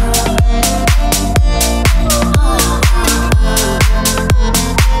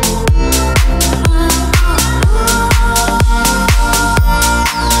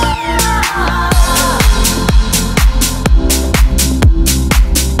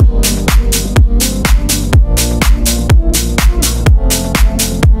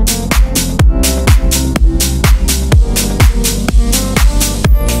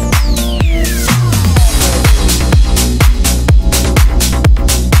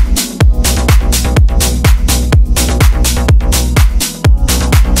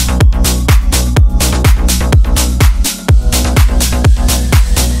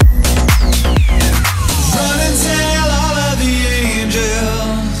 Run and tell all of the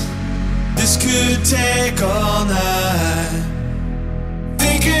angels, this could take all night.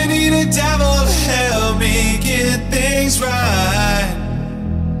 Think I need a devil to help me get things right.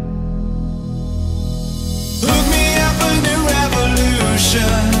 Hook me up a new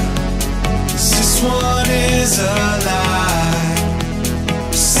revolution, 'cause this one is a lie.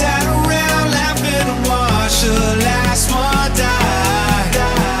 We sat around laughing and watched the last one die.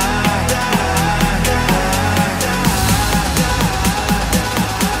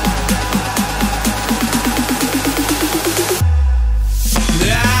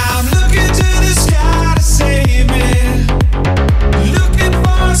 I'm looking to the sky to save me, looking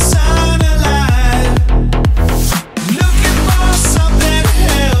for a sign of life, looking for something to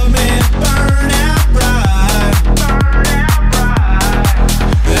help me burn out bright.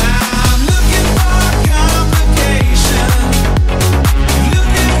 I'm looking for complication,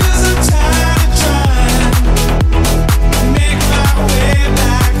 looking 'cause I'm tired of trying. Make my way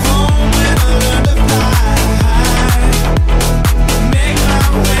back home when I learn to fly. Make my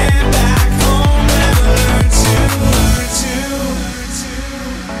way back home and learn to.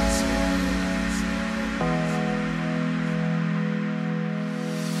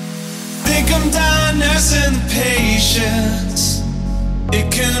 Think I'm done nursing the patience, it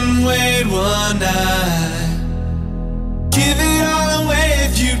can wait one night. Give it all away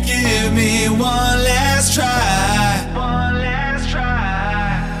if you give me one last try. One last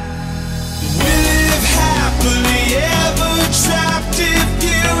try. We live happily ever trapped if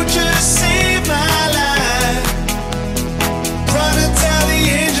you just save my life. Run and tell the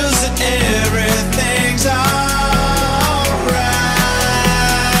angels that everything's alright.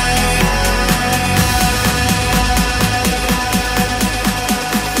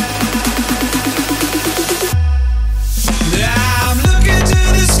 I'm looking to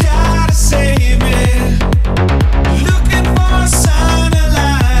the sky to save me,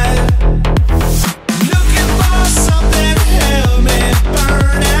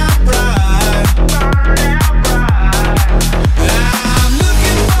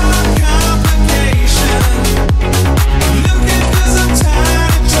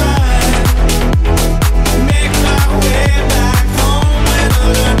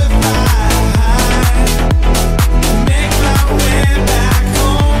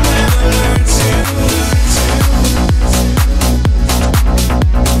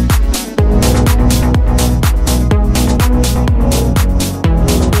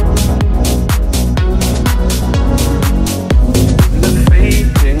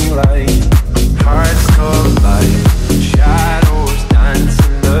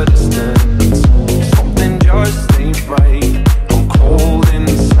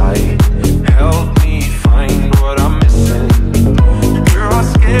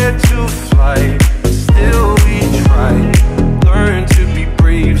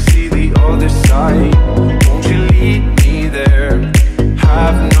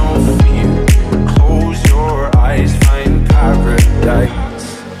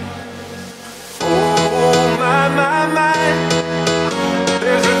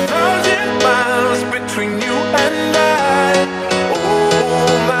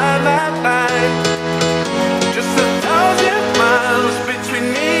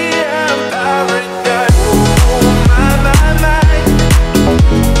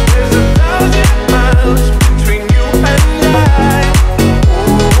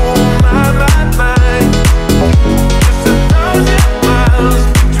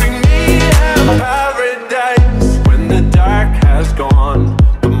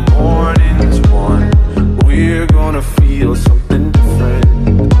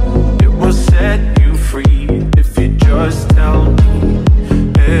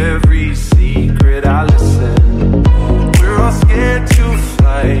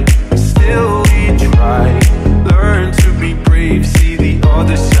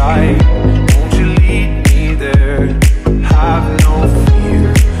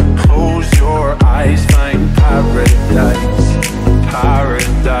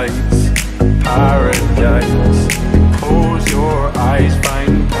 paradise. Close your eyes,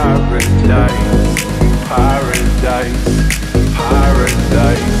 find paradise. Paradise,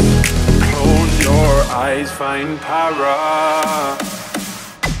 paradise. Close your eyes, find para.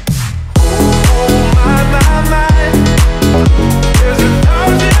 Oh my, my, my. There's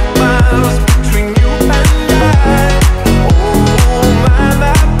 1,000 miles between you and I. Oh my,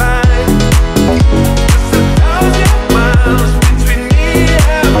 my, my. There's 1,000 miles between me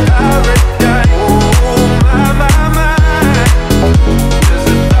and paradise. Oh my, my, my. There's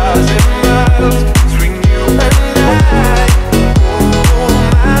 1,000 miles between you and I. Oh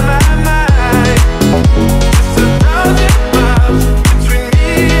my, my, my. There's 1,000 miles between me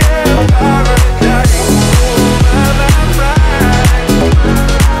and paradise. Oh my, my, my.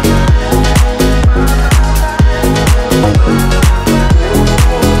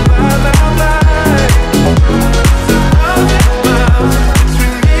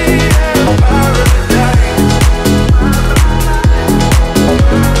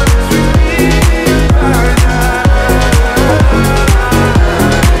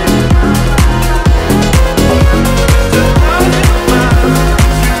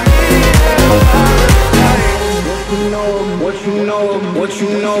 What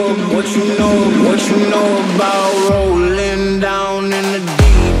you know about rolling down in the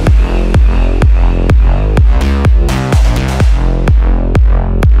deep? What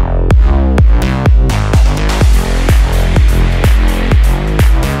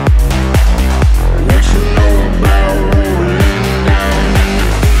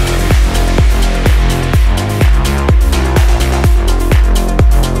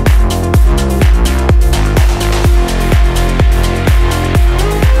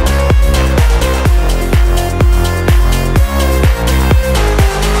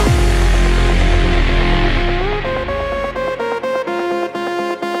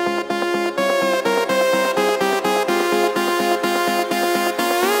you know about rolling down in the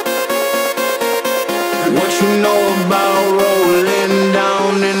What you know about rolling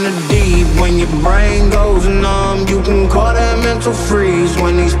down in the deep? When your brain goes numb, you can call that mental freeze.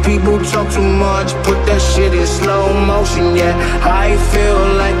 When these people talk too much, put that shit in slow motion. Yeah, I feel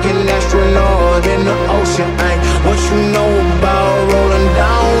like an astronaut in the ocean. Ay, what you know about rolling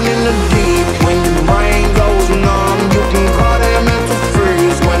down in the deep? When your brain goes numb, you can call that mental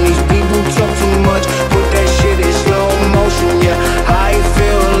freeze. When these people talk too much, put that shit in slow motion. Yeah, I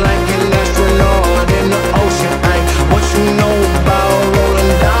feel like an astronaut in the ocean. Ay, what you know about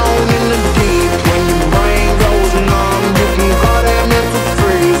rolling down in the deep? When your brain goes numb, you can call that mental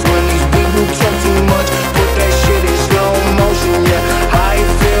freeze. When these people talk too much, put that shit in slow motion. Yeah, I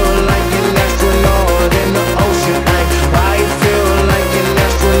feel like an astronaut in the ocean. Ay, I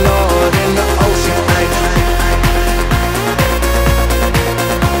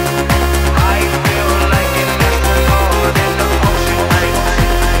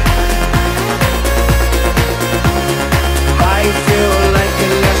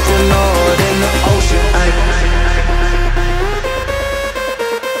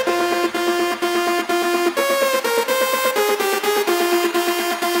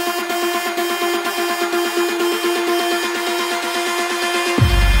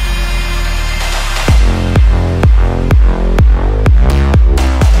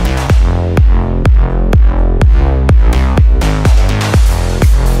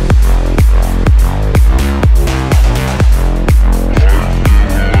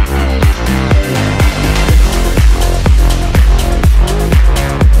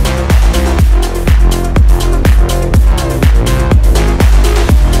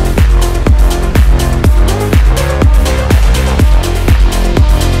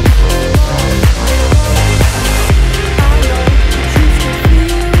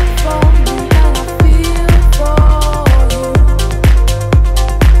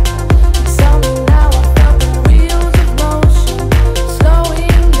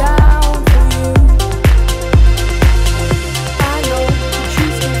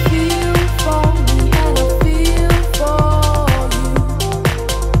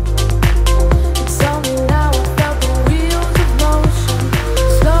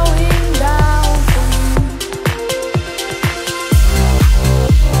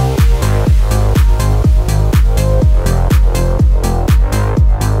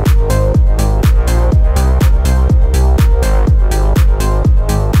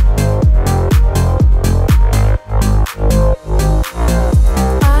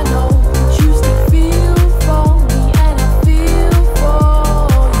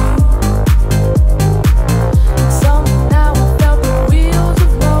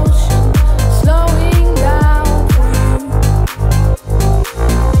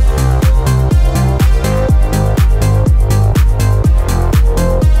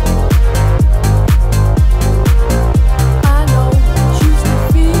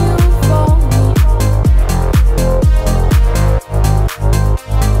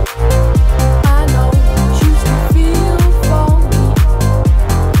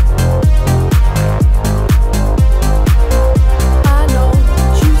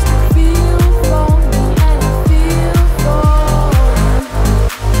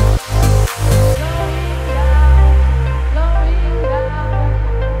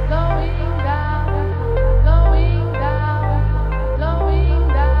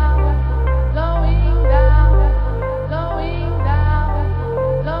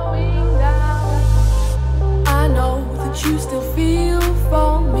you still feel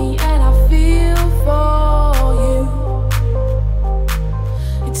for me, and I feel for you.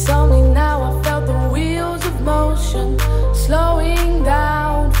 It's only now I felt the wheels of motion slowing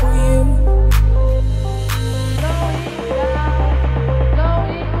down for you.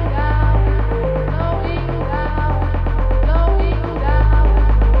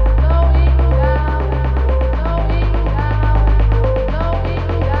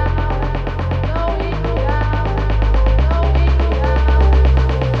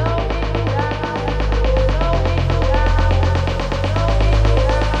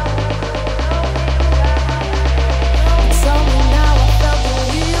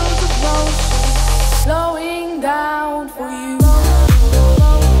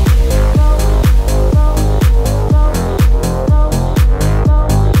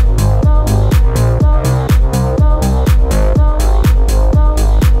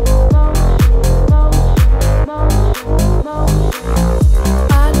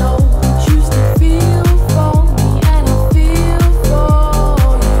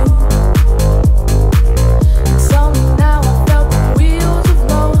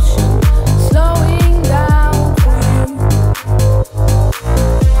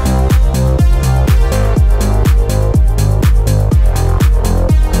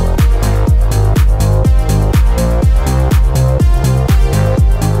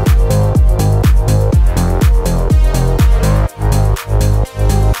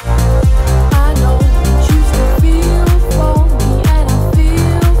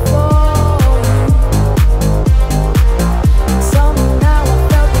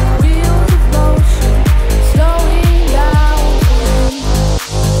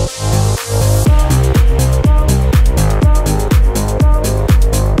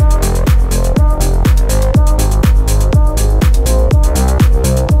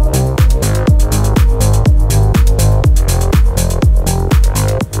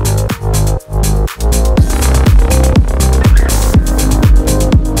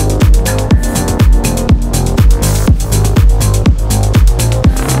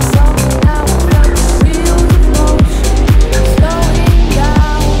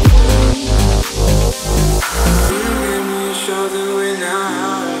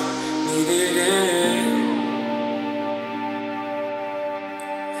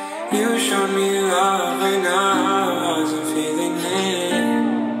 You showed me love and I wasn't feeling it.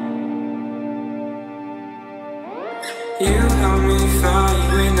 You helped me fight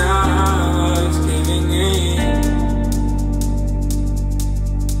when I was giving in.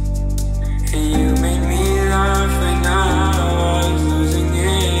 And you made me laugh when I was losing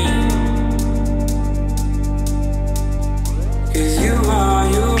it. 'Cause you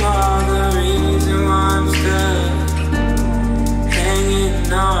are the reason why I'm still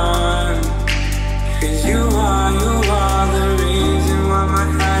hanging on. 'Cause you are the reason why my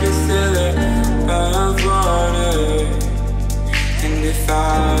heart is still above water. And if I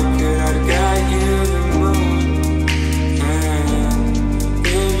could, I'd get you the moon and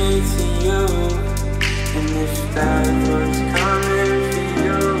give it to you. And if that was coming for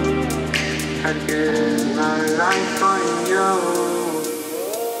you, I'd give my life for you.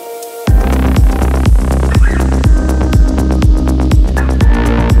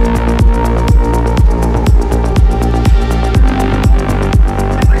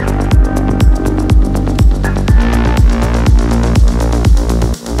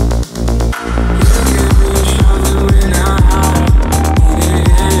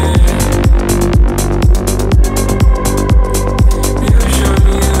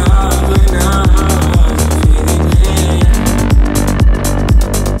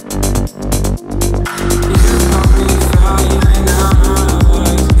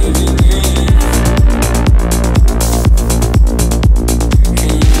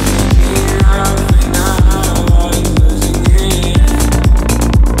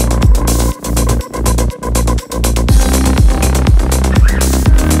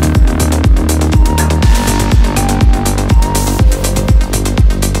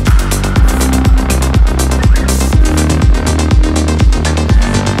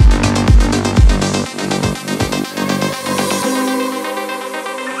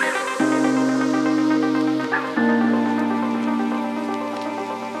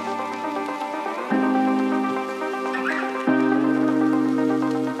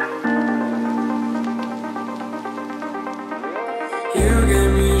 You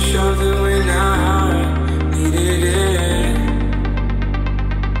gave me a shoulder when I needed it.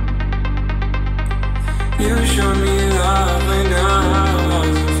 You showed me love when I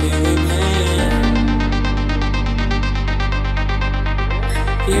wasn't feeling it.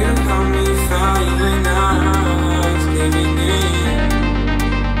 You helped me fight when I was living in.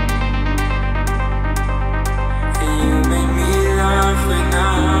 And you made me laugh when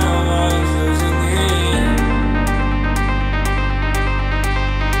I was losing it.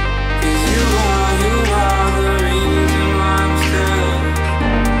 'Cause you are the reason why I'm still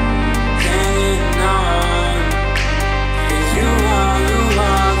hanging on. 'Cause you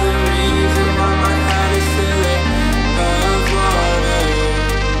are the reason why my head is still above water.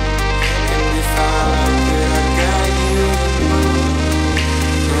 And if I could, I'd get you to move,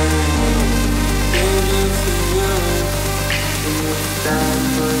 baby, to you. And if that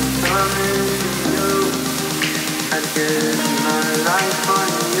was coming to you, I'd give my life for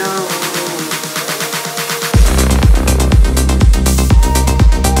you.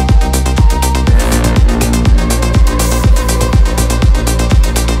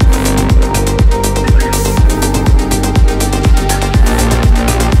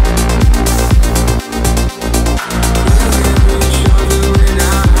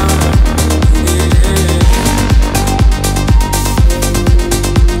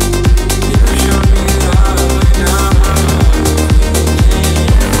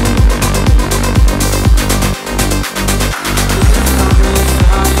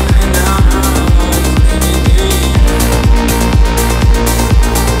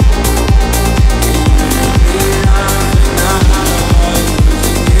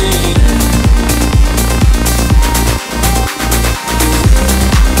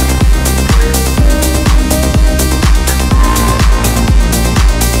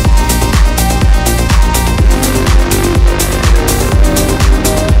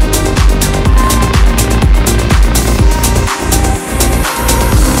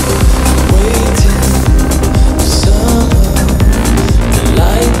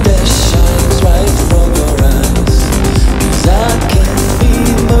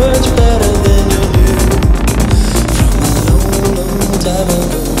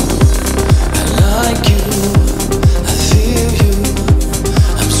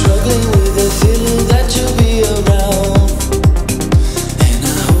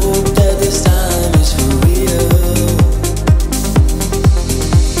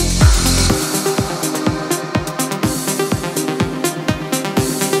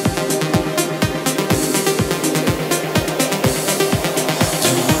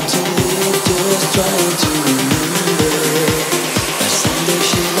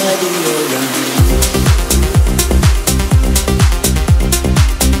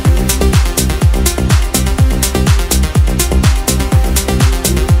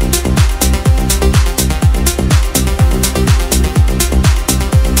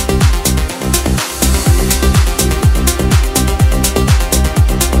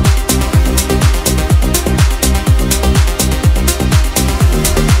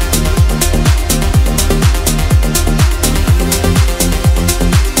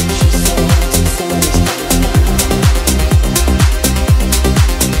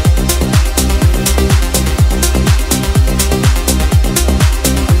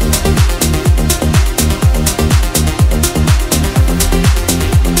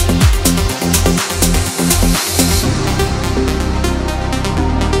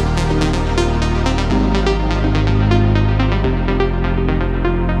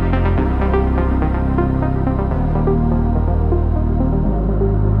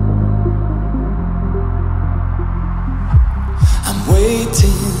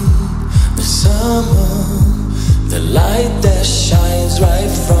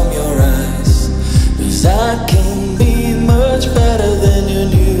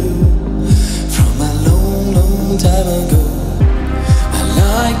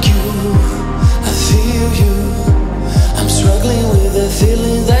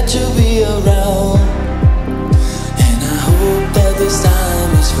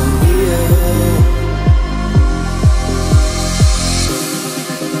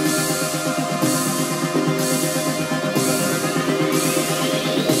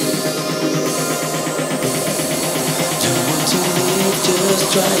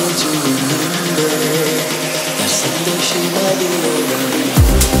 Trying to remember that someday she might be around.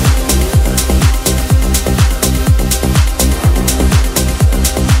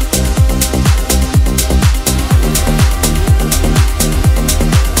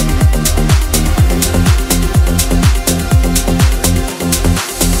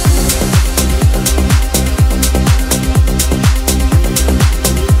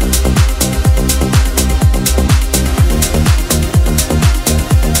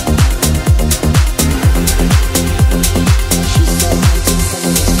 She's so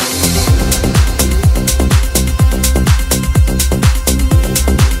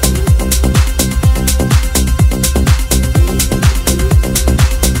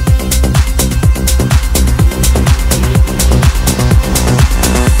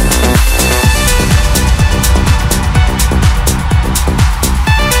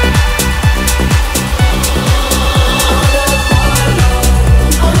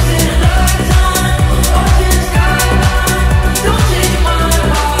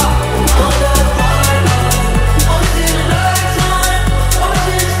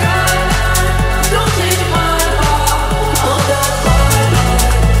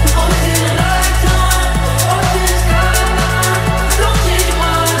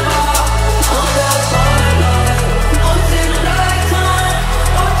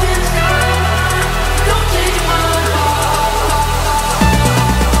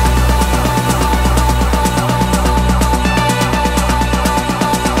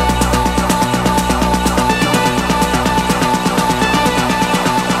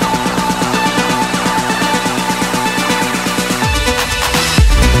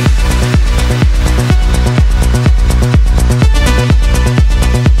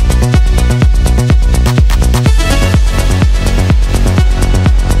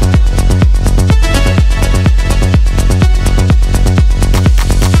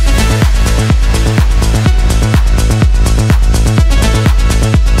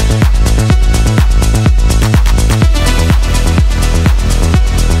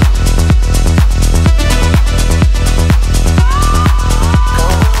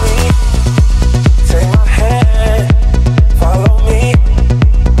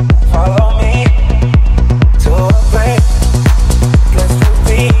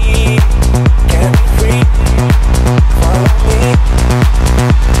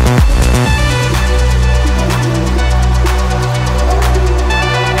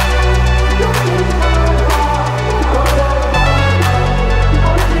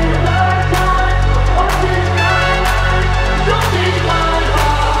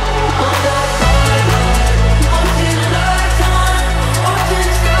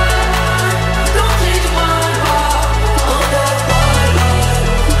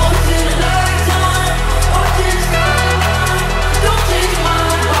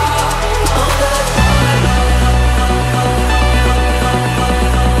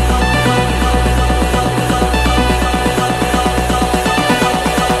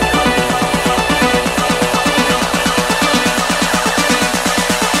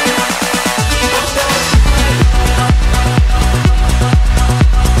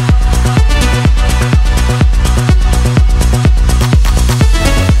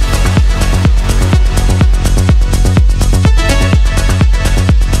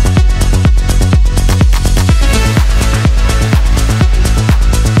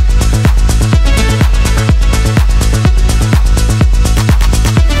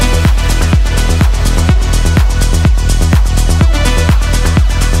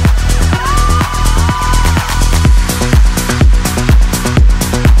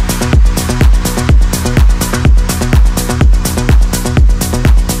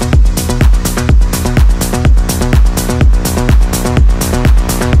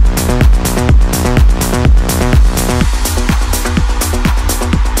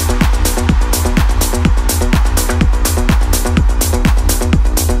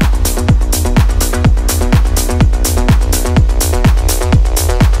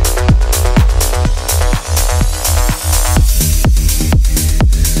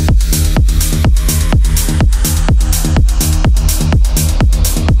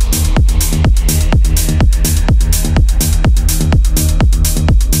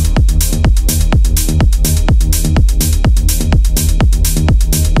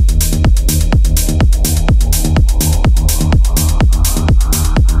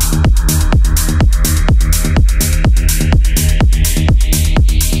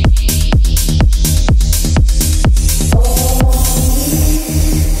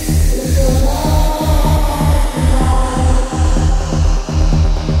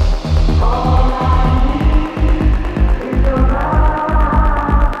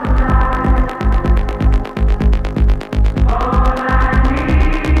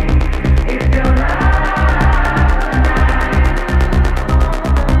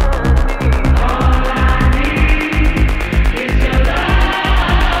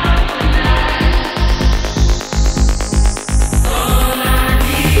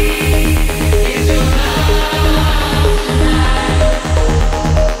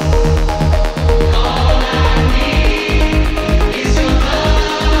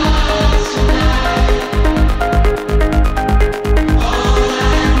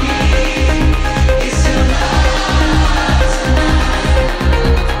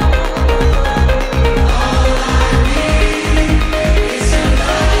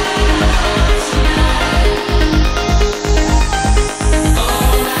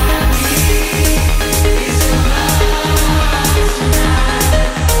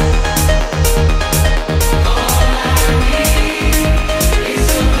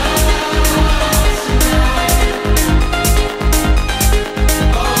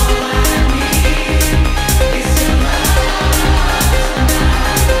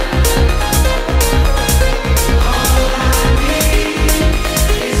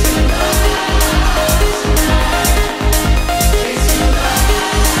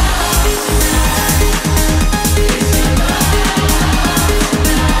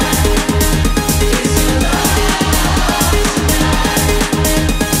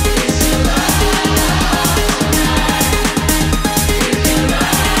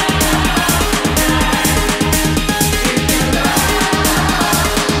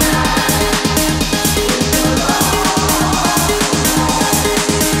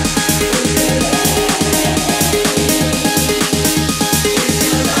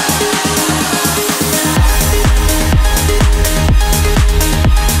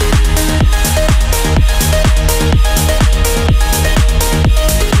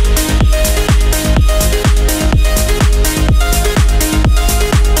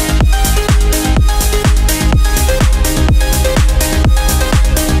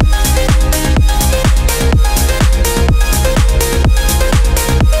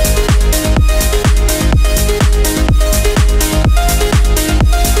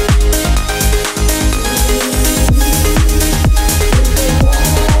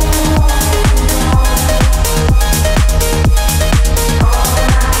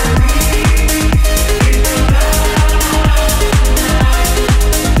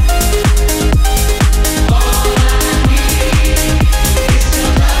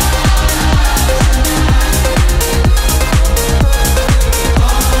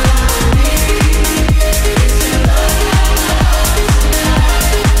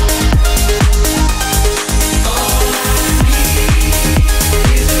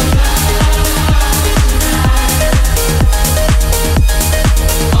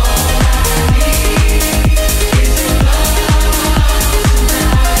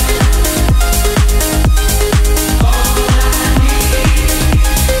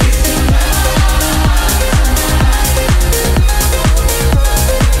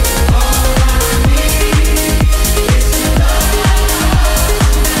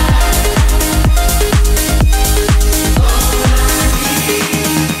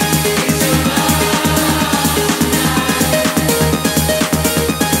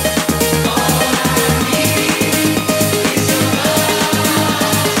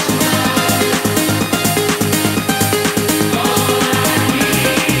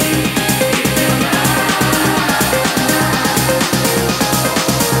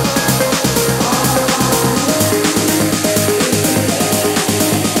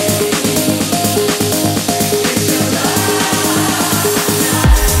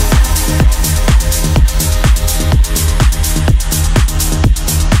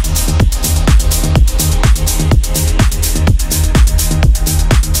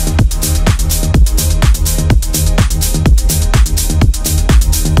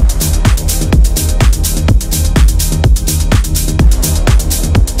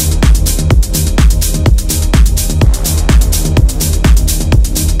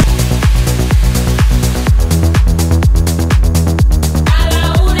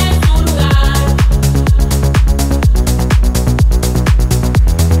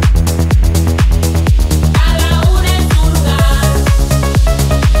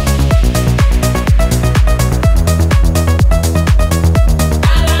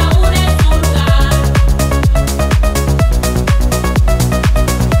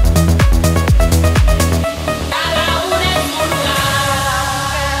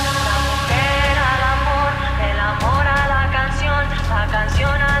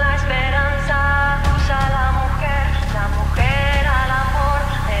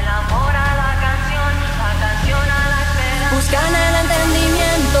Gonna